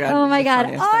 Oh my God.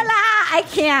 Hola! I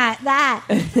can't.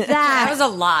 That was a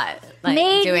lot. Like,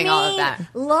 doing all of that.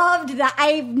 Loved that.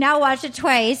 I've now watched it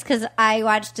twice because I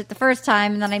watched it the first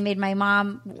time and then I made my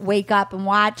mom wake up and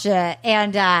watch it.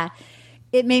 And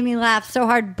it made me laugh so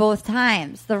hard both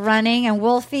times. The running and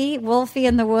Wolfie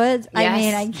in the woods.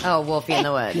 Yes. Wolfie in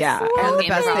the woods. Yeah. And the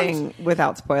best thing,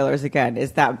 without spoilers again,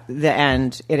 is that the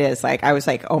end, it is like, I was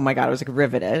like, oh my God, I was like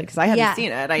riveted because I hadn't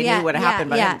seen it. I knew what happened,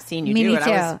 but I hadn't seen you do it.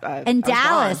 Too. And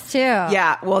Dallas, too.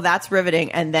 Yeah. Well, that's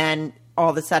riveting. And then all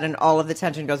of a sudden, all of the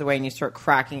tension goes away and you start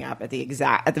cracking up at the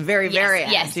very end.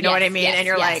 Yes, you know what I mean? And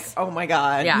you're like, oh my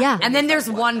God. Yeah. And then there's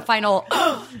one final,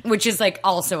 which is like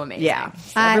also amazing. Yeah.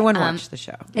 So everyone watch the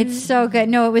show. It's so good.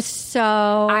 No, it was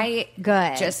so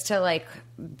good. Just to like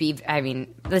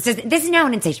this is now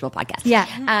an insatiable podcast.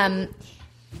 Yeah.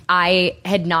 I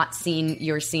had not seen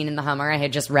your scene in the Hummer. I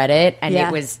had just read it and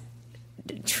it was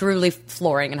truly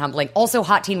flooring and humbling. Also,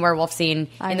 hot teen werewolf scene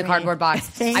in the cardboard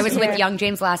box. I was with young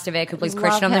James Lastovic, who plays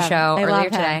Christian on the show earlier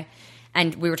today,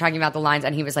 and we were talking about the lines,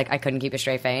 and he was like, I couldn't keep a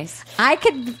straight face. I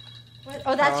could.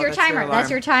 Oh, that's your timer.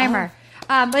 That's your timer.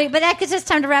 But that gives us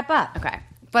time to wrap up. Okay.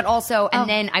 But also, and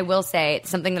then I will say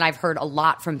something that I've heard a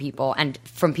lot from people, and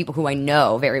from people who I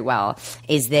know very well,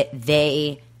 is that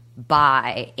they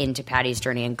buy into Patty's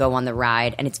journey and go on the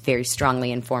ride, and it's very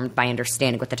strongly informed by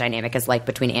understanding what the dynamic is like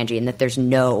between Angie, and that there's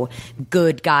no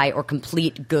good guy or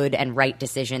complete good and right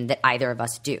decision that either of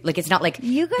us do. Like, it's not like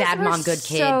bad mom, good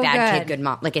kid, bad kid, good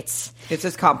mom. Like, it's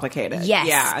just complicated. Yes.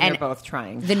 Yeah, and they're both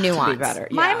trying the nuance. To be better.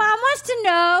 Yeah. My mom wants to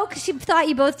know, because she thought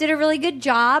you both did a really good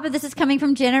job, and this is coming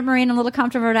from Janet Marine in Little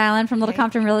Compton, Rhode Island, from Little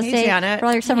Compton Real Estate. Hey, Janet. For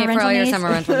all your summer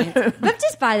rental needs. But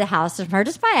just buy the house from her.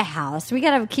 Just buy a house. We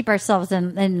got to keep ourselves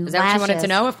in Is that what you wanted to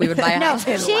know? If we would buy a house?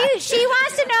 No, she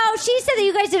wants to know. She said that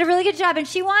you guys did a really good job, and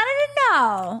she wanted to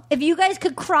know if you guys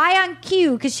could cry on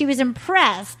cue because she was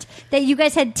impressed that you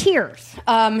guys had tears.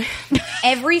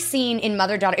 Every scene in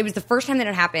Mother-Daughter, it was the first time that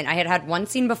it happened. I had one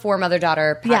scene before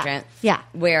Mother-Daughter pageant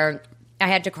where I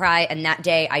had to cry, and that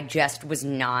day I just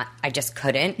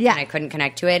couldn't. Yeah. And I couldn't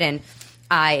connect to it, and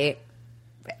I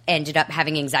ended up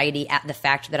having anxiety at the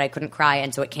fact that I couldn't cry,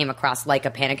 and so it came across like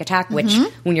a panic attack, which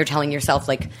when you're telling yourself,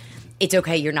 like, it's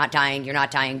okay, you're not dying,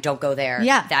 don't go there.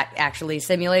 Yeah. That actually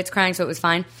simulates crying, so it was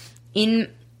fine.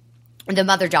 In the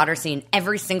mother-daughter scene,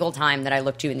 every single time that I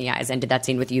looked you in the eyes and did that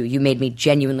scene with you, you made me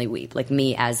genuinely weep, like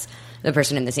me as the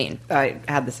person in the scene. I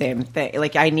had the same thing.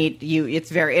 Like, I need you.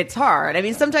 It's hard. I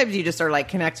mean, sometimes you just are like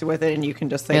connected with it and you can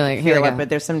just like feel it. But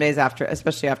there's some days after,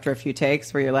 especially after a few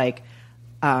takes, where you're like,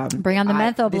 bring on the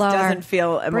menthol blower. This doesn't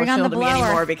feel emotional to me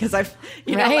anymore because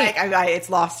it's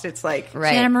lost. It's like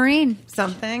Jana Marine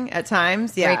something at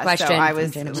times. Yeah, great question. So I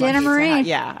was Jana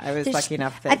Marine. I was lucky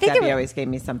enough that Debbie always gave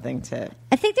me something to.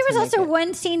 I think there was also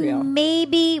one scene. Real.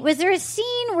 Maybe was there a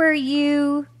scene where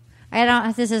you? I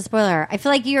don't. This is a spoiler. I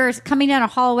feel like you're coming down a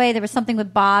hallway. There was something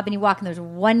with Bob, and you walk, and there's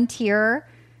one tear.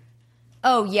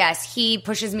 Oh, yes. He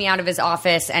pushes me out of his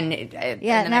office. And that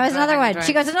was another one.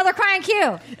 She goes, another cry on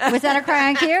cue. Was that a cry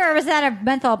on cue or was that a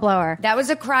menthol blower? That was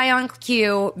a cry on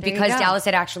cue because Dallas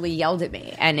had actually yelled at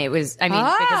me. And it was,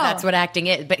 because that's what acting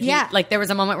is. But there was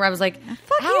a moment where I was like,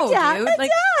 fuck you, Dallas. Dude.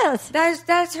 Like,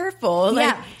 that's hurtful.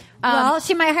 Like, well,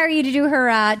 she might hire you to do her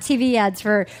TV ads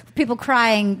for people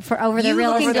crying over their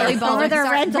real estate, over their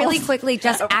rentals. Really quickly,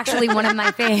 just actually one of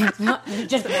my faves. I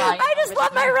just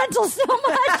love my rentals so much.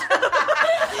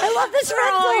 I love this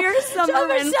rental. Your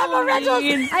summer rentals.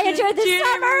 I enjoyed the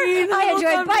summer. I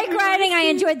enjoyed bike riding. I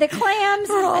enjoyed the clams.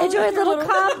 I enjoyed Little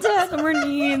Compton. Summer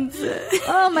needs.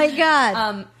 Oh my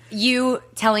God. You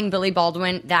telling Billy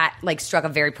Baldwin that like struck a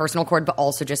very personal chord, but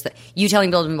also just that you telling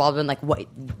Billy Baldwin like what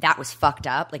that was fucked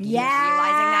up, like you realizing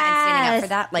that and standing up for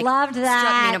that, like loved that.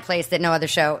 Struck me in a place that no other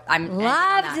show. Loved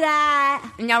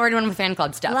that. And now we're doing fan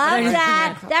club stuff. Loved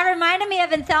that. That reminded me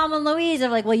of in Thelma and Louise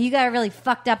of like, well, you got a really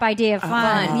fucked up idea of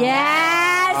fun.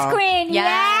 Yes, Queen.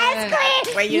 Yes,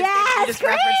 Queen. Wait, you just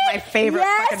referenced my favorite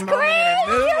fucking moment in a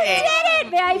movie. You did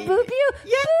it. May I boop you?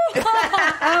 Yeah.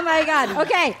 Oh my God.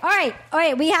 Okay. All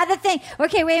right. We had the thing.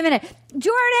 Okay, wait a minute.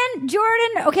 Jordan.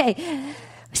 Okay.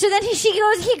 So then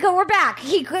we're back.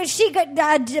 Jenna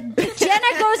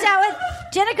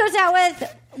goes out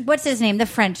with what's his name? The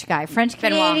French guy, French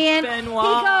Canadian.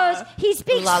 Benoit. He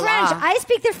speaks French. I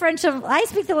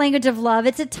speak the language of love.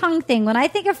 It's a tongue thing. When I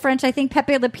think of French, I think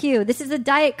Pepe Le Pew. This is a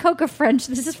Diet Coke of French.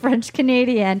 This is French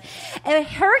Canadian. And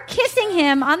her kissing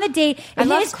him on the date. I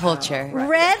love culture.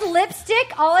 Red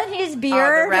lipstick all in his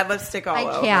beard. The red lipstick all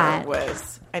over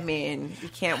was. I mean, you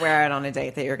can't wear it on a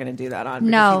date that you're going to do that on.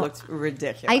 No, he looked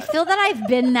ridiculous. I feel that I've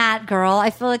been that girl. I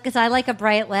feel like because I like a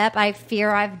bright lip, I fear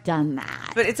I've done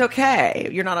that. But it's okay.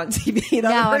 You're not on TV. No,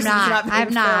 I'm not.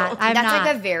 I'm not. That's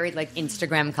like a very like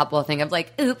Instagram couple thing of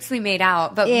like, oops, we made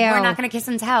out, but Ew. we're not going to kiss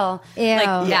and tell. Ew.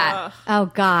 Like that. Oh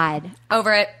God.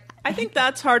 Over it. I think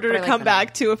that's harder to come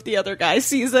back to if the other guy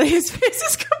sees that his face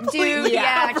is completely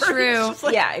covered. True.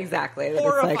 Like, yeah, exactly.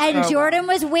 And Jordan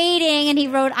was waiting, and he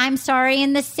wrote, "I'm sorry"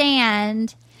 in the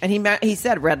sand. And he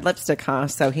said red lipstick, huh?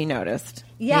 So he noticed.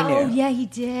 Yeah. He he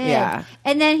did. Yeah.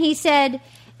 And then he said,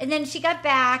 and then she got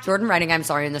back. Jordan writing "I'm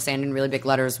sorry" in the sand in really big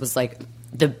letters was like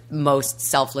the most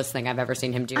selfless thing I've ever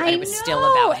seen him do, and it was still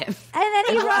about him. And then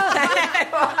he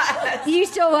wrote, "You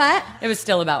still what?" It was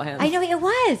still about him. I know it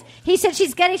was. He said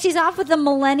she's off with the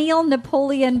millennial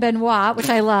Napoleon Benoit, which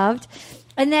I loved,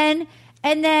 and then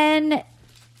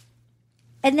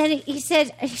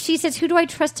she says, "Who do I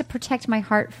trust to protect my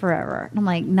heart forever?" And I'm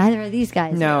like, neither of these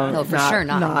guys. No, for sure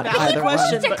not. He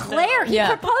proposed to Claire. He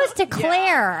proposed to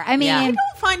Claire. I mean, I don't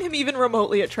find him even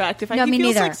remotely attractive. No, he me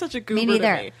feels neither. like such a goober Me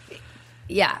neither. to me.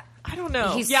 Yeah. I don't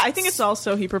know. I think it's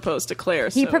also he proposed to Claire.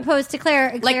 He proposed to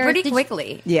Claire like pretty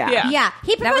quickly. Yeah.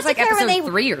 He proposed that was like to Claire episode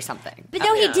when 3 or something. But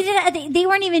no, he did it. They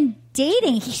weren't even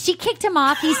dating. She kicked him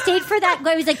off. He stayed for that.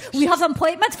 He was like, "We have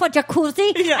appointments for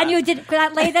jacuzzi," and you did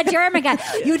that lady, the German guy.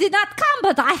 You did not come,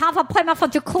 but I have appointment for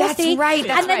jacuzzi.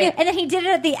 That's right. and then he did it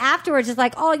at the afterwards. It's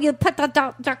like, "Oh, you put the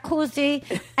jacuzzi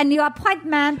and your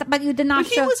appointment, but you did not."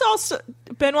 But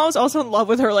Benoit was also in love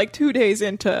with her like 2 days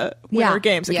into Winter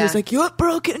Games. Like he was like, "You have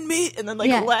broken me," and then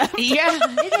left. Yeah.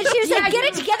 And then she was like, "Get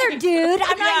it together, dude.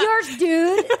 I'm not yours,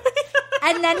 dude."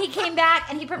 And then he came back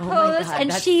and he proposed,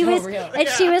 and she was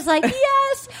like,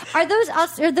 "Yes." Are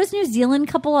those New Zealand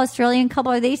couple, Australian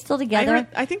couple? Are they still together?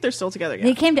 I think they're still together. Yeah.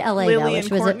 They came to LA though, which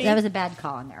was a bad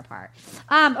call on their part.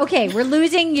 Okay, we're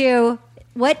losing you.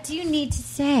 What do you need to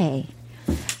say?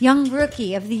 Young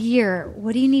Rookie of the Year.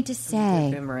 What do you need to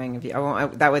say? Boomerang of you.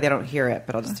 That way they don't hear it,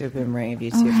 but I'll just do a boomerang of you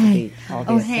too for all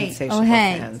these sensational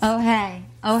fans. Oh hey.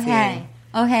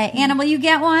 Anna, will you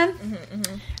get one?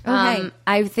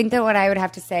 I think that what I would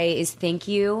have to say is thank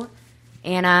you,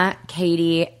 Anna,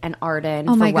 Katie, and Arden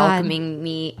for welcoming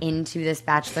me into this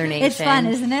Bachelor Nation. It's fun,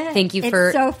 isn't it? Thank you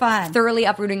for so fun. thoroughly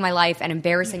uprooting my life and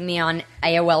embarrassing me on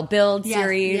AOL Build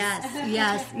series.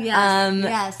 Yes.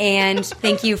 And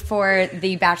thank you for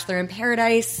the Bachelor in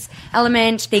Paradise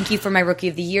element. Thank you for my Rookie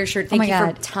of the Year shirt. Thank you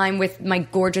for time with my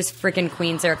gorgeous freaking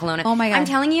queen, Sarah Colonna. Oh my God. I'm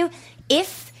telling you,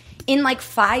 if in like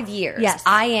 5 years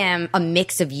I am a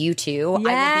mix of you two,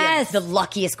 I will be the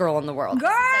luckiest girl in the world. Girl!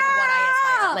 This is like what I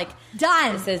aspire. Like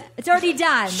done. It's already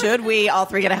done. Should we all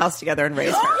three get a house together and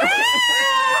raise her?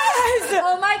 Yes!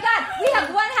 Oh my God. We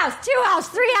have 1 house, 2 house,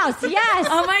 3 house. Yes.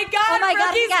 Oh my God.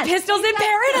 Yes. Pistols in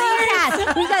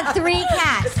Paradise. We've got 3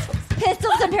 cats.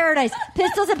 Pistols in Paradise.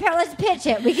 Let's pitch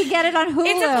it. We can get it on Hulu.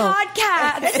 It's a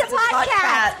podcast. It's a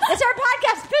podcast. It's our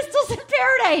podcast, Pistols in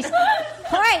Paradise.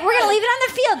 All right, we're going to leave it on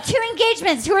the field. 2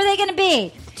 engagements. Who are they going to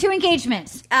be? 2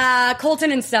 engagements.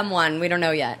 Colton and someone. We don't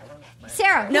know yet.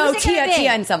 Sarah, no, Tia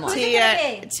and someone. Tia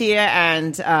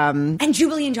and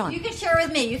Jubilee and John. You can share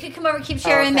with me. You can come over and keep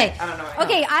sharing with me. I don't know.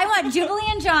 Okay, I want Jubilee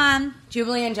and John.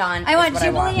 I want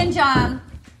Jubilee and John.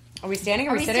 Are we standing?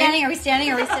 Are we sitting? Are we standing?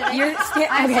 You're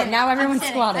okay, now everyone's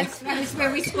squatting.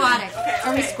 Are we squatting?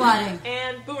 Are we squatting?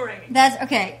 And boomerang. That's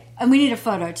okay. And we need a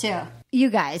photo too.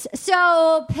 You guys.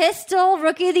 So Pistol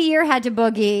Rookie of the Year had to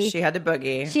boogie. She had to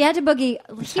boogie.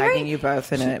 I'm tagging you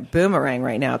both in a boomerang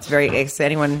right now. It's very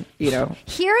anyone,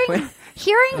 hearing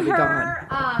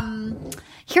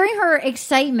her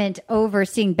excitement over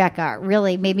seeing Becca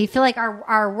really made me feel like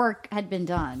our work had been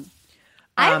done.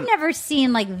 I've never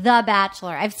seen like The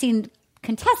Bachelor. I've seen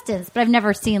contestants, but I've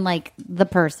never seen like the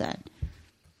person.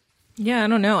 Yeah, I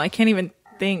don't know. I can't even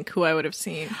think who I would have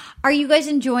seen. Are you guys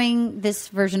enjoying this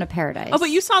version of Paradise? Oh,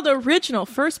 but you saw the original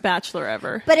first Bachelor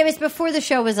ever. But it was before the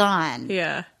show was on.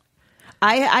 Yeah.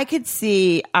 I could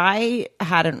see I'm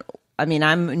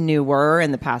newer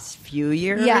in the past few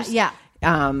years. Yeah.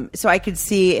 So I could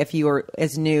see if you were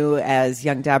as new as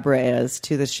young Deborah is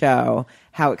to the show,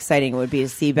 how exciting it would be to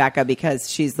see Becca because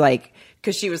she was like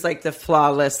the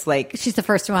flawless, like she's the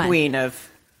first one queen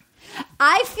of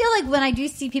I feel like when I do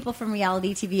see people from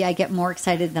reality TV, I get more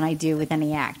excited than I do with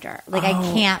any actor. Like, I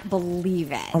can't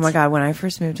believe it. Oh, my God. When I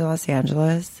first moved to Los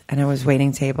Angeles and I was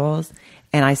waiting tables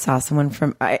and I saw someone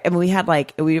from... I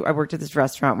worked at this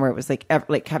restaurant where it was like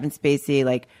Kevin Spacey,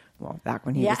 like... Well, back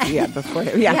when he was, before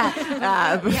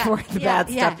the bad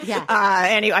stuff.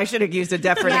 Anyway, I should have used a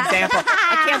different example.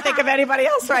 I can't think of anybody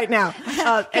else right now.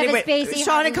 Anyway, Spacey,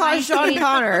 Sean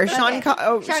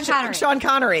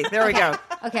Connery. There we go.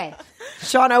 Okay.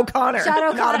 Sean O'Connor.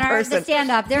 Not a person. The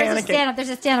stand-up. There's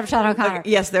a stand-up Sean O'Connor. Okay.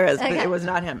 Yes, there is, but it was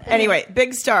not him. Anyway,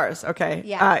 big stars,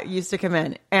 used to come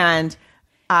in. And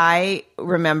I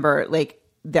remember, like,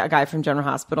 that guy from General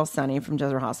Hospital, Sonny from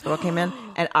General Hospital, came in,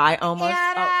 and I almost...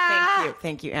 Anna!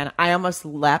 Thank you, Anna. I almost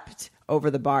leapt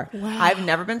over the bar. Wow. I've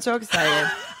never been so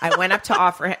excited. I went up to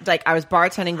offer him, like, I was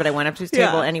bartending, but I went up to his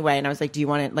table anyway, and I was like, do you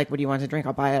want it? Like, what do you want to drink?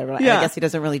 I'll buy it. I guess he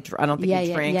doesn't really, I don't think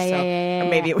he drinks. Or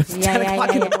maybe it was 10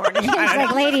 o'clock in the morning. He was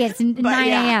like, lady, it's 9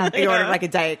 a.m. He ordered like a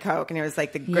Diet Coke, and it was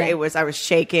like I was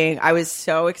shaking. I was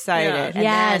so excited.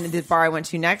 Yeah. And then the bar I went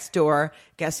to next door,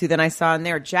 guess who then I saw in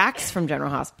there? Jax from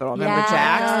General Hospital. Remember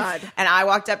Jax? And I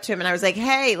walked up to him, and I was like,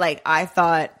 hey, like, I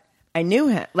thought I knew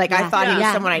him. Like, I thought he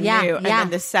was someone I knew. And then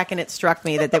the second it struck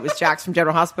me that was Jax from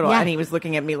General Hospital, and he was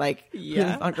looking at me like, who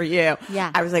the fuck are you?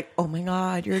 I was like, oh my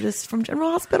God, you're just from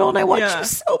General Hospital, and I watch you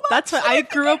so much. That's what I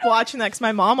grew up watching that because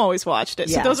my mom always watched it.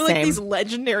 So those are like these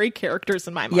legendary characters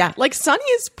in my mind. Yeah. Like, Sonny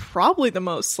is probably the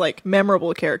most like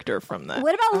memorable character from that.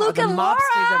 What about Luke and Laura?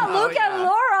 Luke and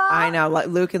Laura. I know, like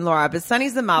Luke and Laura, but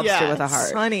Sonny's the mobster with a heart.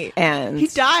 Sonny. And he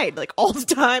died like all the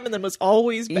time and then was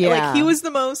always like, he was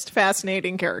the most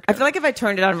fascinating character. I feel like if I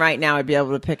turned it on right now, I'd be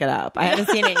able to pick it up. I haven't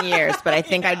seen it in years, but I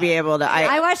think I'd be able to.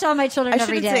 I watched All My Children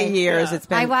every day. I shouldn't say years. It's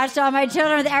been. I watched All My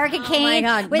Children with Erica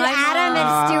Kane, with Adam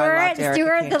and Stuart.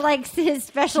 Stuart, his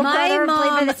special brother, played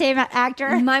by the same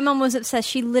actor. My mom was obsessed.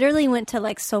 She literally went to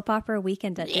like soap opera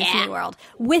weekend at Disney World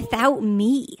without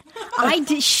me.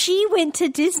 She went to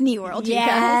Disney World.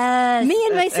 Yes, me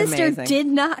and my sister did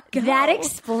not go. That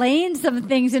explains some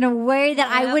things in a way that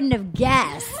I wouldn't have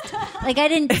guessed. Like, I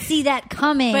didn't see that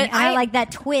coming. But I like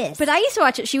that twist. But I used to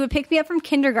watch it. She would pick me up from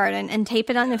kindergarten and tape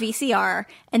it on the VCR,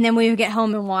 and then we would get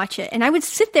home and watch it. And I would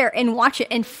sit there and watch it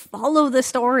and follow the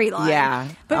storyline. Yeah.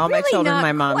 But All really My Children, not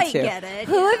my mom quite too. Get it.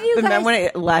 Who have you guys... when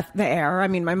it left the air, I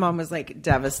mean, my mom was like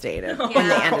devastated when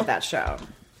they ended that show.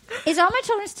 Is All My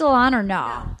Children still on or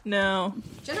no? No.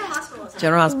 General Hospital is on.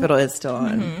 General Hospital is still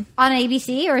on. On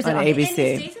ABC or is it on ABC? In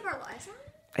the Days of Our Lives on?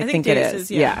 I think it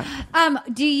is. Yeah.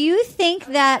 Do you think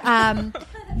that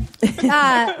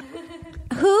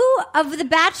who of the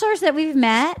bachelors that we've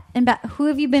met and who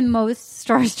have you been most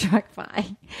starstruck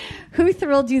by? Who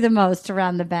thrilled you the most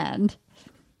around the bend?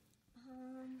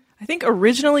 I think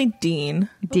originally Dean.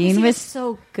 Dean was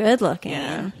so good looking.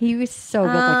 Yeah. He was so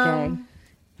good looking.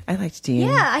 I liked Dean.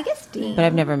 Yeah, I guess Dean. But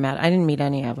I've never met. I didn't meet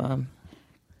any of them.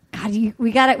 God,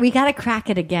 we gotta crack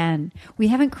it again. We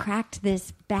haven't cracked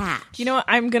this batch. You know what?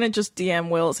 I'm gonna just DM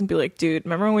Wills and be like, dude,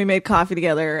 remember when we made coffee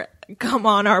together? Come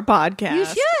on our podcast. You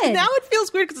should. Now it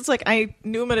feels weird because it's like I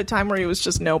knew him at a time where he was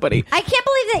just nobody. I can't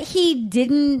believe that he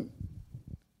didn't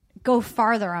go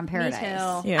farther on Paradise. Me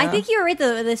too. Yeah. I think you were right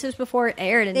though. This was before it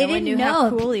aired, and They no one didn't knew know how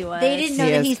cool he was. They didn't know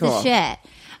that he's cool. the shit.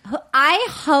 I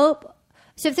hope.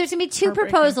 So if there's gonna be two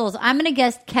proposals, I'm gonna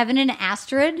guess Kevin and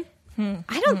Astrid.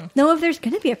 I don't know if there's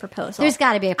going to be a proposal. There's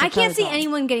got to be a proposal. I can't see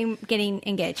anyone getting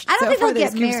engaged. I don't think they'll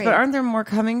get Coops, married. but aren't there more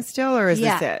coming still, or is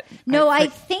this it? No, I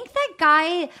think that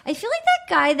guy. I feel like that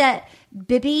guy that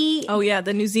Bibby. Oh yeah,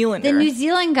 the New Zealander. The New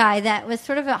Zealand guy that was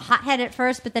sort of a hothead at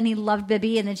first, but then he loved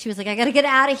Bibby, and then she was like, "I got to get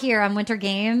out of here on Winter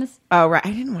Games." Oh right, I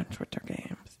didn't watch Winter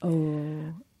Games.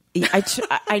 Oh.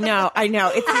 I know.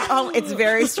 It's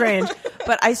very strange,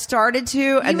 but I started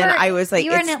to, and then I was like,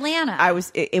 "You were in Atlanta."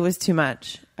 It was too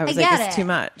much. I was like, it's too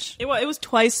much. It was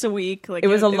twice a week. Like it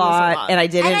was a lot, and I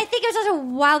didn't. And I think it was also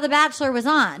while The Bachelor was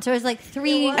on, so it was like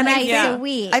 3 nights a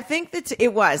week. I think that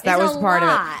it was. That was part of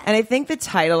it, and I think the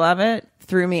title of it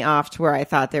threw me off to where I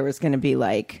thought there was going to be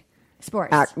like.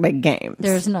 Sports, like games.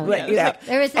 There's no.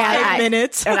 There was 5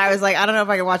 minutes, and I was like, I don't know if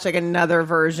I can watch like another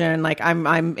version. Like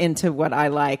I'm into what I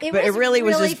like, but it really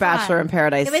was just fun. Bachelor in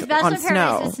Paradise. It was Bachelor on in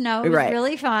Paradise with snow. It was right.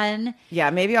 really fun.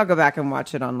 Yeah, maybe I'll go back and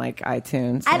watch it on like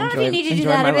iTunes. I don't know if you need to do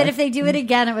that, but if they do it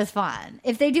again, it was fun.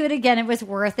 If they do it again, it was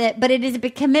worth it. But it is a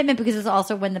big commitment because it's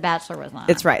also when The Bachelor was on.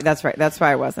 It's right. That's right. That's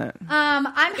why I wasn't. I'm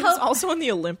It was also when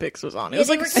the Olympics was on. It was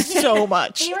like so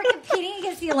much. They were competing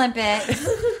against the Olympics.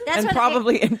 That's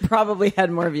and probably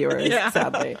had more viewers.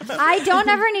 Sadly, I don't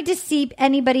ever need to see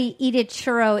anybody eat a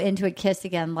churro into a kiss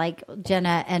again, like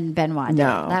Jenna and Benoit.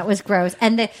 No, that was gross.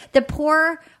 And the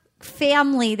poor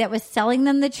family that was selling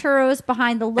them the churros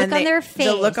behind the look on their face.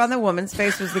 The look on the woman's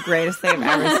face was the greatest thing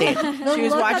I've ever seen. She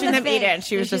was watching them eat it, and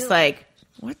she was just like,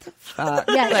 what the fuck?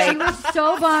 Yeah, like, she was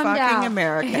so bummed out. Fucking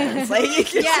Americans. Like, you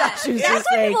can tell she was That's just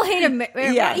why like, people hate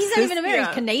America. Yes, He's not even American.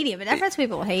 He's Canadian, but that's why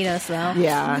people hate us, though.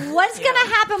 Yeah. What's going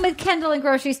to happen with Kendall and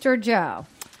Grocery Store Joe?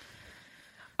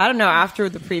 I don't know. After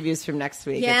the previews from next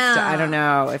week, I don't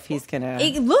know if he's gonna.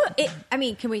 I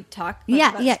mean, can we talk?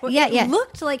 Yeah. It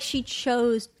looked like she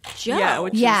chose Joe. Yeah,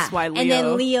 which is why Leo. And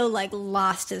then Leo like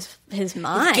lost his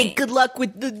mind. Okay, good luck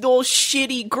with the old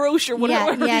shitty grocer.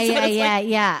 Whatever.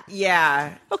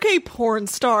 Yeah. Okay, porn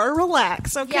star,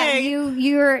 relax. Okay. Yeah,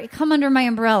 you're come under my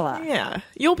umbrella. Yeah,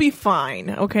 you'll be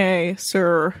fine. Okay,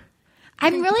 sir.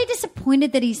 I'm really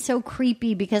disappointed that he's so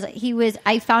creepy because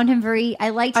I found him I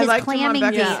liked his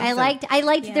clamming date. I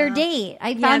liked their date.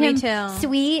 I found him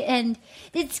sweet, and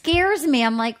it scares me.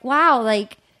 I'm like, wow,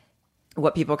 like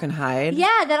what people can hide.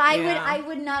 Yeah, that I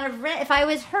would not have read. If I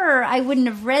was her, I wouldn't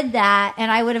have read that,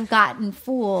 and I would have gotten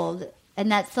fooled.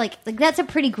 And that's like that's a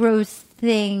pretty gross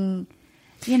thing.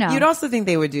 You know, you'd also think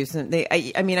they would do some.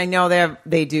 I mean, I know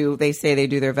they do. They say they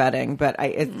do their vetting, but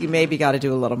you maybe got to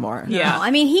do a little more. Yeah, I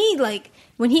mean,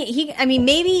 I mean,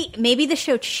 maybe the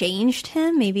show changed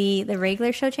him. Maybe the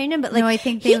regular show changed him. But like, no, I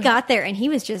think he got there and he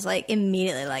was just like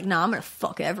immediately like, "No, I'm gonna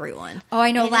fuck everyone." Oh,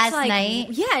 I know. And last night,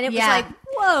 and it was like,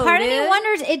 whoa. Part of me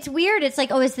wonders. It's weird. It's like,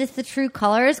 oh, is this the true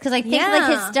colors? Because I think like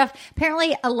his stuff.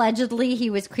 Apparently, allegedly, he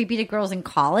was creepy to girls in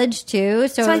college too.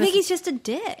 So I think he's just a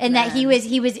dick, and that he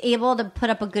was able to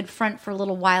put up a good front for a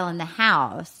little while in the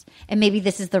house. And maybe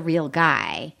this is the real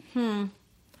guy.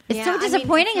 It's so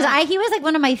disappointing because he was like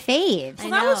one of my faves.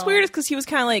 Well, that was weird because he was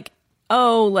kind of like,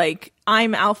 oh, like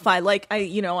I'm alpha, like I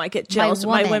get jealous of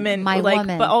my women,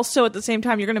 but also at the same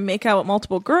time you're going to make out with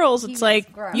multiple girls. It's like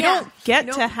you don't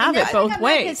get to have it both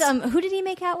ways. Who did he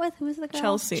make out with? Who was the girl?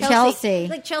 Chelsea.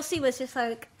 Like Chelsea was just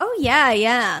like, oh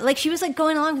yeah. Like she was like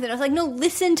going along with it. I was like, no,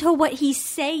 listen to what he's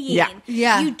saying.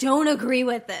 Yeah. You don't agree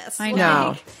with this. I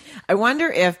know. I wonder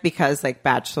if because like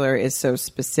Bachelor is so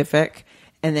specific.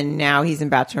 And then now he's in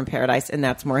Bachelor in Paradise, and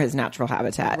that's more his natural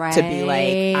habitat to be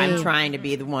like, I'm trying to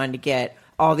be the one to get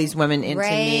all these women into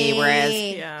me,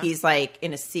 whereas he's like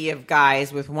in a sea of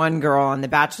guys with one girl on The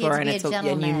Bachelor, and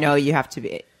you have to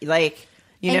be like,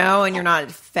 and you're not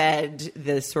fed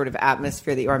the sort of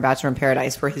atmosphere that you are in Bachelor in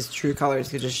Paradise, where his true colors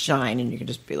could just shine, and you could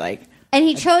just be like. And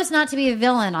he chose not to be a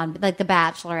villain on like The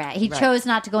Bachelorette. He chose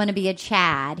not to go in and be a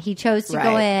Chad. He chose to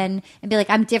go in and be like,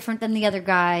 I'm different than the other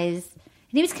guys.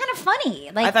 And he was kind of funny.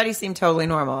 Like I thought he seemed totally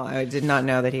normal. I did not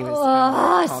know that he was.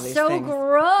 all these things.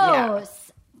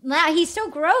 Gross. Yeah. He's so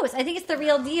gross. I think it's the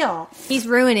real deal. He's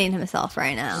ruining himself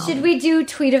right now. Should we do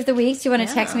tweet of the week? Do you want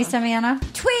to text me some, Anna?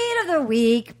 Tweet of the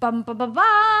week. Bum bum bum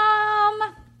bum.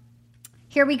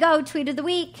 Here we go. Tweet of the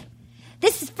week.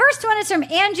 This first one is from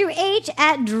Andrew H.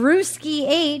 at Drewski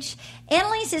H.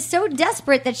 Annalise is so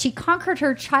desperate that she conquered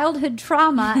her childhood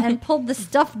trauma and pulled the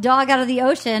stuffed dog out of the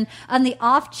ocean on the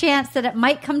off chance that it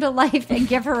might come to life and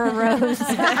give her a rose.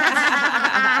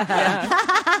 That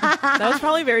was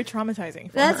probably very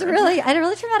traumatizing. I had a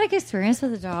really traumatic experience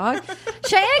with a dog.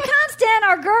 Cheyenne Constant,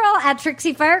 our girl at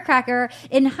Trixie Firecracker.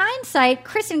 In hindsight,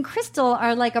 Chris and Crystal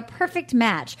are like a perfect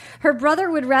match. Her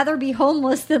brother would rather be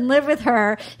homeless than live with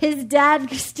her. His dad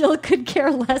still could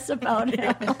care less about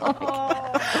him.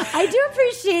 I do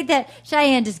appreciate that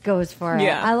Cheyenne just goes for it.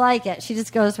 Yeah. I like it. She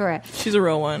just goes for it. She's a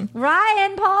real one.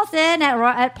 Ryan Paulson at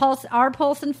our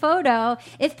Paulson Photo.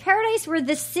 If Paradise were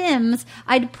The Sims,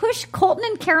 I'd push Colton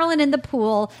and Carolyn in the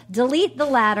pool, delete the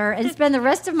ladder, and spend the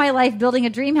rest of my life building a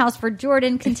dream house for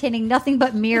Jordan containing nothing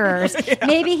but mirrors.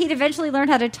 Maybe he'd eventually learn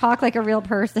how to talk like a real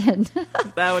person.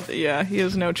 He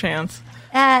has no chance.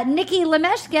 Nikki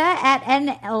Lemeshka at N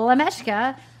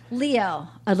Lemeshka. Leo,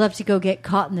 I'd love to go get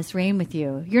caught in this rain with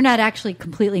you. You're not actually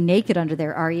completely naked under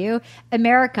there, are you?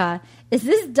 America, is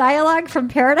this dialogue from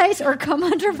Paradise or come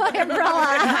under my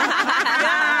umbrella?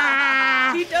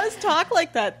 He does talk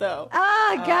like that, though.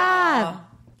 Oh, God.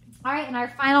 All right, and our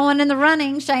final one in the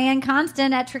running, Cheyenne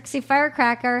Constant at Trixie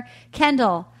Firecracker.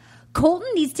 Kendall, Colton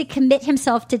needs to commit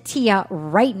himself to Tia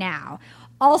right now.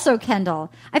 Also,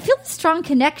 Kendall, I feel a strong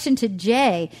connection to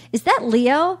Jay. Is that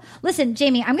Leo? Listen,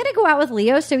 Jamie, I'm going to go out with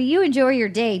Leo, so you enjoy your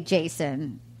day,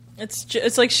 Jason.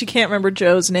 It's like she can't remember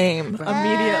Joe's name immediately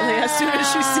as soon as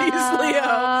she sees Leo.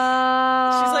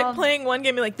 She's like playing one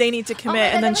game, like they need to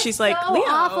commit, and then she's like, Leo.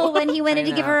 Awful when he went in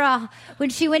to give her when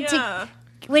she went to.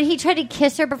 when he tried to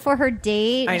kiss her before her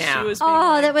date. I know.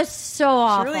 That was so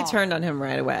awful. She really turned on him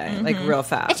right away, like real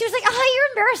fast. And she was like, you're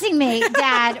embarrassing me,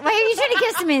 Dad. Why are you trying to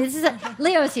kiss me? This is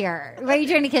Leo's here. Why are you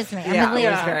trying to kiss me? It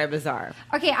was very bizarre.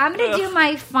 Okay, I'm going to do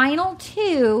my final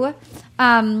two.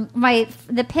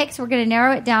 The picks, we're going to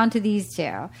narrow it down to these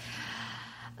two.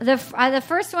 The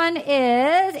first one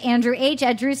is Andrew H.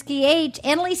 at Drewski H.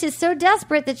 Annalise is so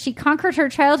desperate that she conquered her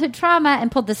childhood trauma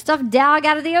and pulled the stuffed dog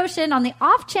out of the ocean on the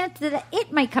off chance that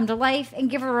it might come to life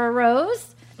and give her a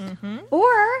rose.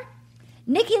 Or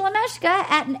Nikki Lemeshka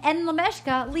at N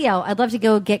Lemeshka. Leo, I'd love to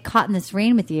go get caught in this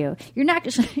rain with you. You're not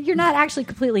actually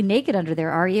completely naked under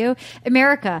there, are you?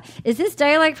 America, is this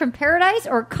dialect from paradise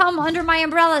or come under my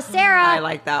umbrella? Sarah. I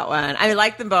like that one. I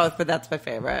like them both, but that's my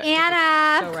favorite.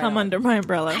 Anna. Come under my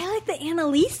umbrella. I like the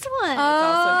Annalise one. It's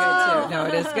also good, too. No,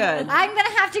 it is good. I'm going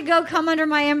to have to go come under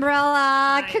my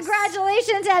umbrella. Nice.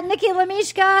 Congratulations at Nikki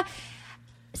Lemeshka.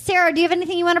 Sarah, do you have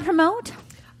anything you want to promote?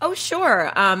 Oh,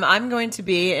 sure. I'm going to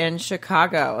be in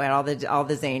Chicago at all the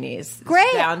Zanies.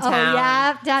 Great.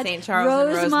 Downtown. St. Charles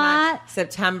and Rosemont.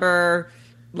 September,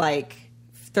 13th,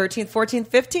 14th,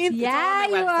 15th. Yeah,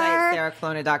 it's on my website,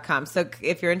 sarahcolonna.com. So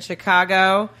if you're in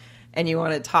Chicago and you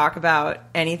want to talk about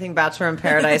anything Bachelor in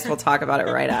Paradise, we'll talk about it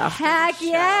right after. Heck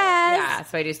yes. Yeah,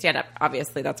 so I do stand up.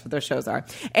 Obviously, that's what those shows are.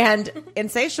 And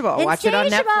Insatiable. Watch it on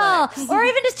Netflix. Or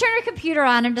even just turn your computer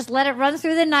on and just let it run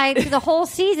through the night, through the whole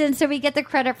season, so we get the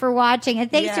credit for watching. And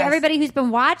thanks to everybody who's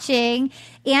been watching.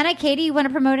 Anna, Katie, you want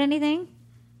to promote anything?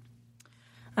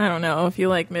 I don't know. If you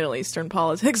like Middle Eastern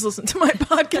politics, listen to my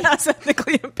podcast,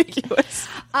 Ethnically Ambiguous.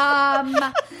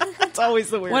 That's always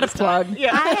the weirdest. What a plug. Time.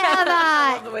 Yeah. I have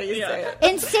I love the way you say it.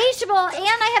 Insatiable, and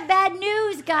I have bad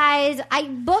news, guys. I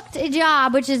booked a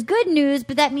job, which is good news,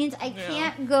 but that means I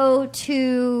can't go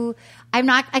to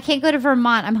I can't go to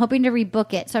Vermont. I'm hoping to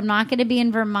rebook it. So I'm not going to be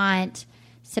in Vermont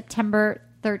September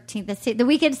 13th. The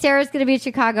weekend Sarah's going to be in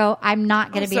Chicago. I'm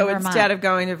not going to be in Vermont. So instead of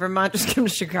going to Vermont, just come to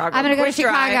Chicago. I'm going to go to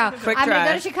Chicago. I'm going to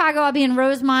go to Chicago. I'll be in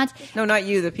Rosemont. No, not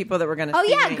you. The people that we're going to see. Oh,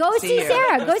 yeah. Go see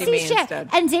Sarah. Go see Sarah.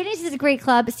 And Zanies is a great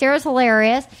club. Sarah's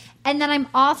hilarious. And then I'm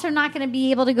also not going to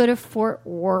be able to go to Fort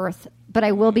Worth, but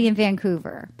I will be in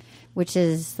Vancouver, which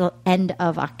is the end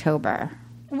of October.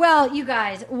 Well, you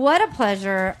guys, what a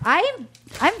pleasure. I'm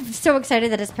so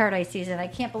excited that it's Paradise season. I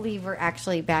can't believe we're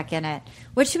actually back in it.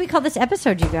 What should we call this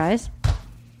episode, you guys?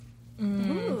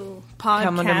 Podcasting.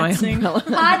 Come under my umbrella.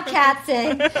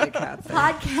 Podcasting.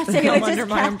 Podcasting. Come under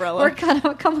my umbrella. We're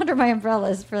Come Under My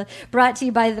Umbrellas, brought to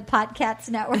you by the Podcats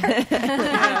Network.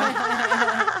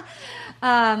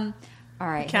 All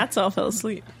right. Cats all fell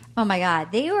asleep. Oh, my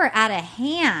God. They were out of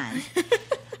hand.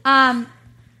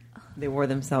 They wore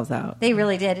themselves out. They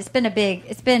really did. It's been a big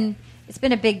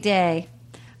day.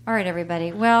 All right,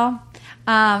 everybody. Well,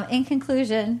 in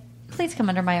conclusion, please come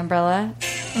under my umbrella.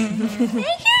 Thank you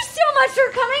so much for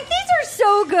coming. These are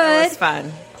so good. That was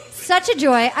fun. Such a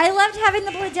joy. I loved having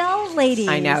the Bladell ladies.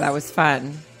 I know. That was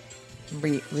fun.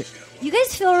 You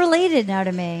guys feel related now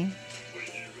to me.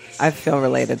 I feel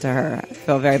related to her. I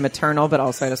feel very maternal, but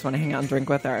also I just want to hang out and drink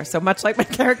with her. So much like my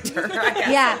character.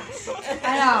 Yeah,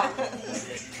 I know.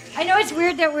 I know it's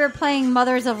weird that we're playing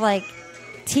mothers of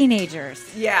teenagers.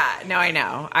 Yeah, no, I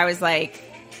know. I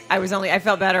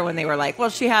felt better when they were like, well,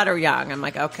 she had her young. I'm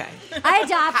like, okay. I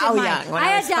adopted How mine. young? When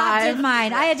I was adopted 5?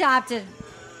 mine. I adopted.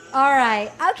 All right.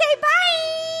 Okay,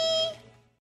 bye.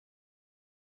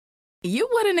 You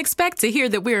wouldn't expect to hear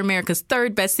that we're America's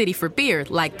third best city for beer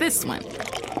like this one.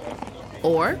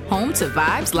 Or home to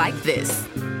vibes like this.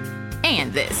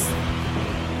 And this.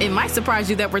 It might surprise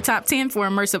you that we're top 10 for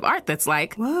immersive art that's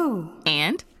like, whoa.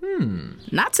 And,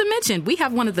 not to mention, we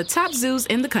have one of the top zoos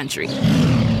in the country.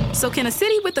 So can a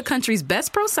city with the country's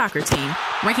best pro soccer team,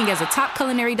 ranking as a top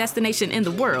culinary destination in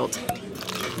the world,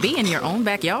 be in your own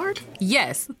backyard?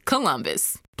 Yes,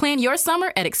 Columbus. Plan your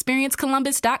summer at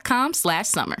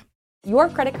experiencecolumbus.com/summer. Your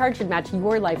credit card should match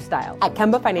your lifestyle. At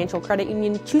Kemba Financial Credit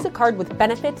Union, choose a card with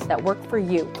benefits that work for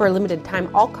you. For a limited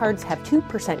time, all cards have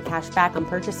 2% cash back on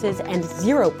purchases and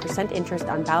 0% interest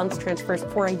on balance transfers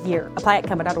for a year. Apply at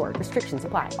Kemba.org. Restrictions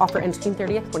apply. Offer ends June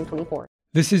 30th, 2024.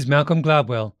 This is Malcolm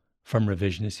Gladwell from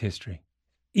Revisionist History.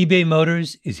 eBay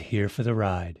Motors is here for the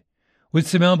ride. With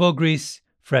some elbow grease,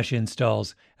 fresh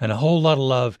installs, and a whole lot of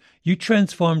love, you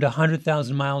transformed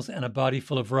 100,000 miles and a body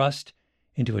full of rust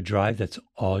into a drive that's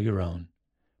all your own.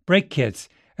 Brake kits,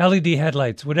 LED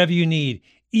headlights, whatever you need,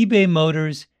 eBay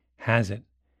Motors has it.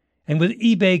 And with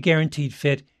eBay Guaranteed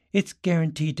Fit, it's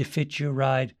guaranteed to fit your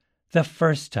ride the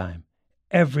first time,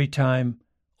 every time,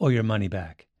 or your money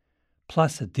back.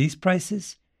 Plus, at these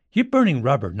prices, you're burning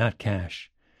rubber, not cash.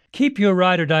 Keep your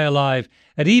ride or die alive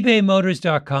at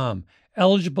ebaymotors.com.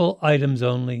 Eligible items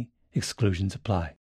only. Exclusions apply.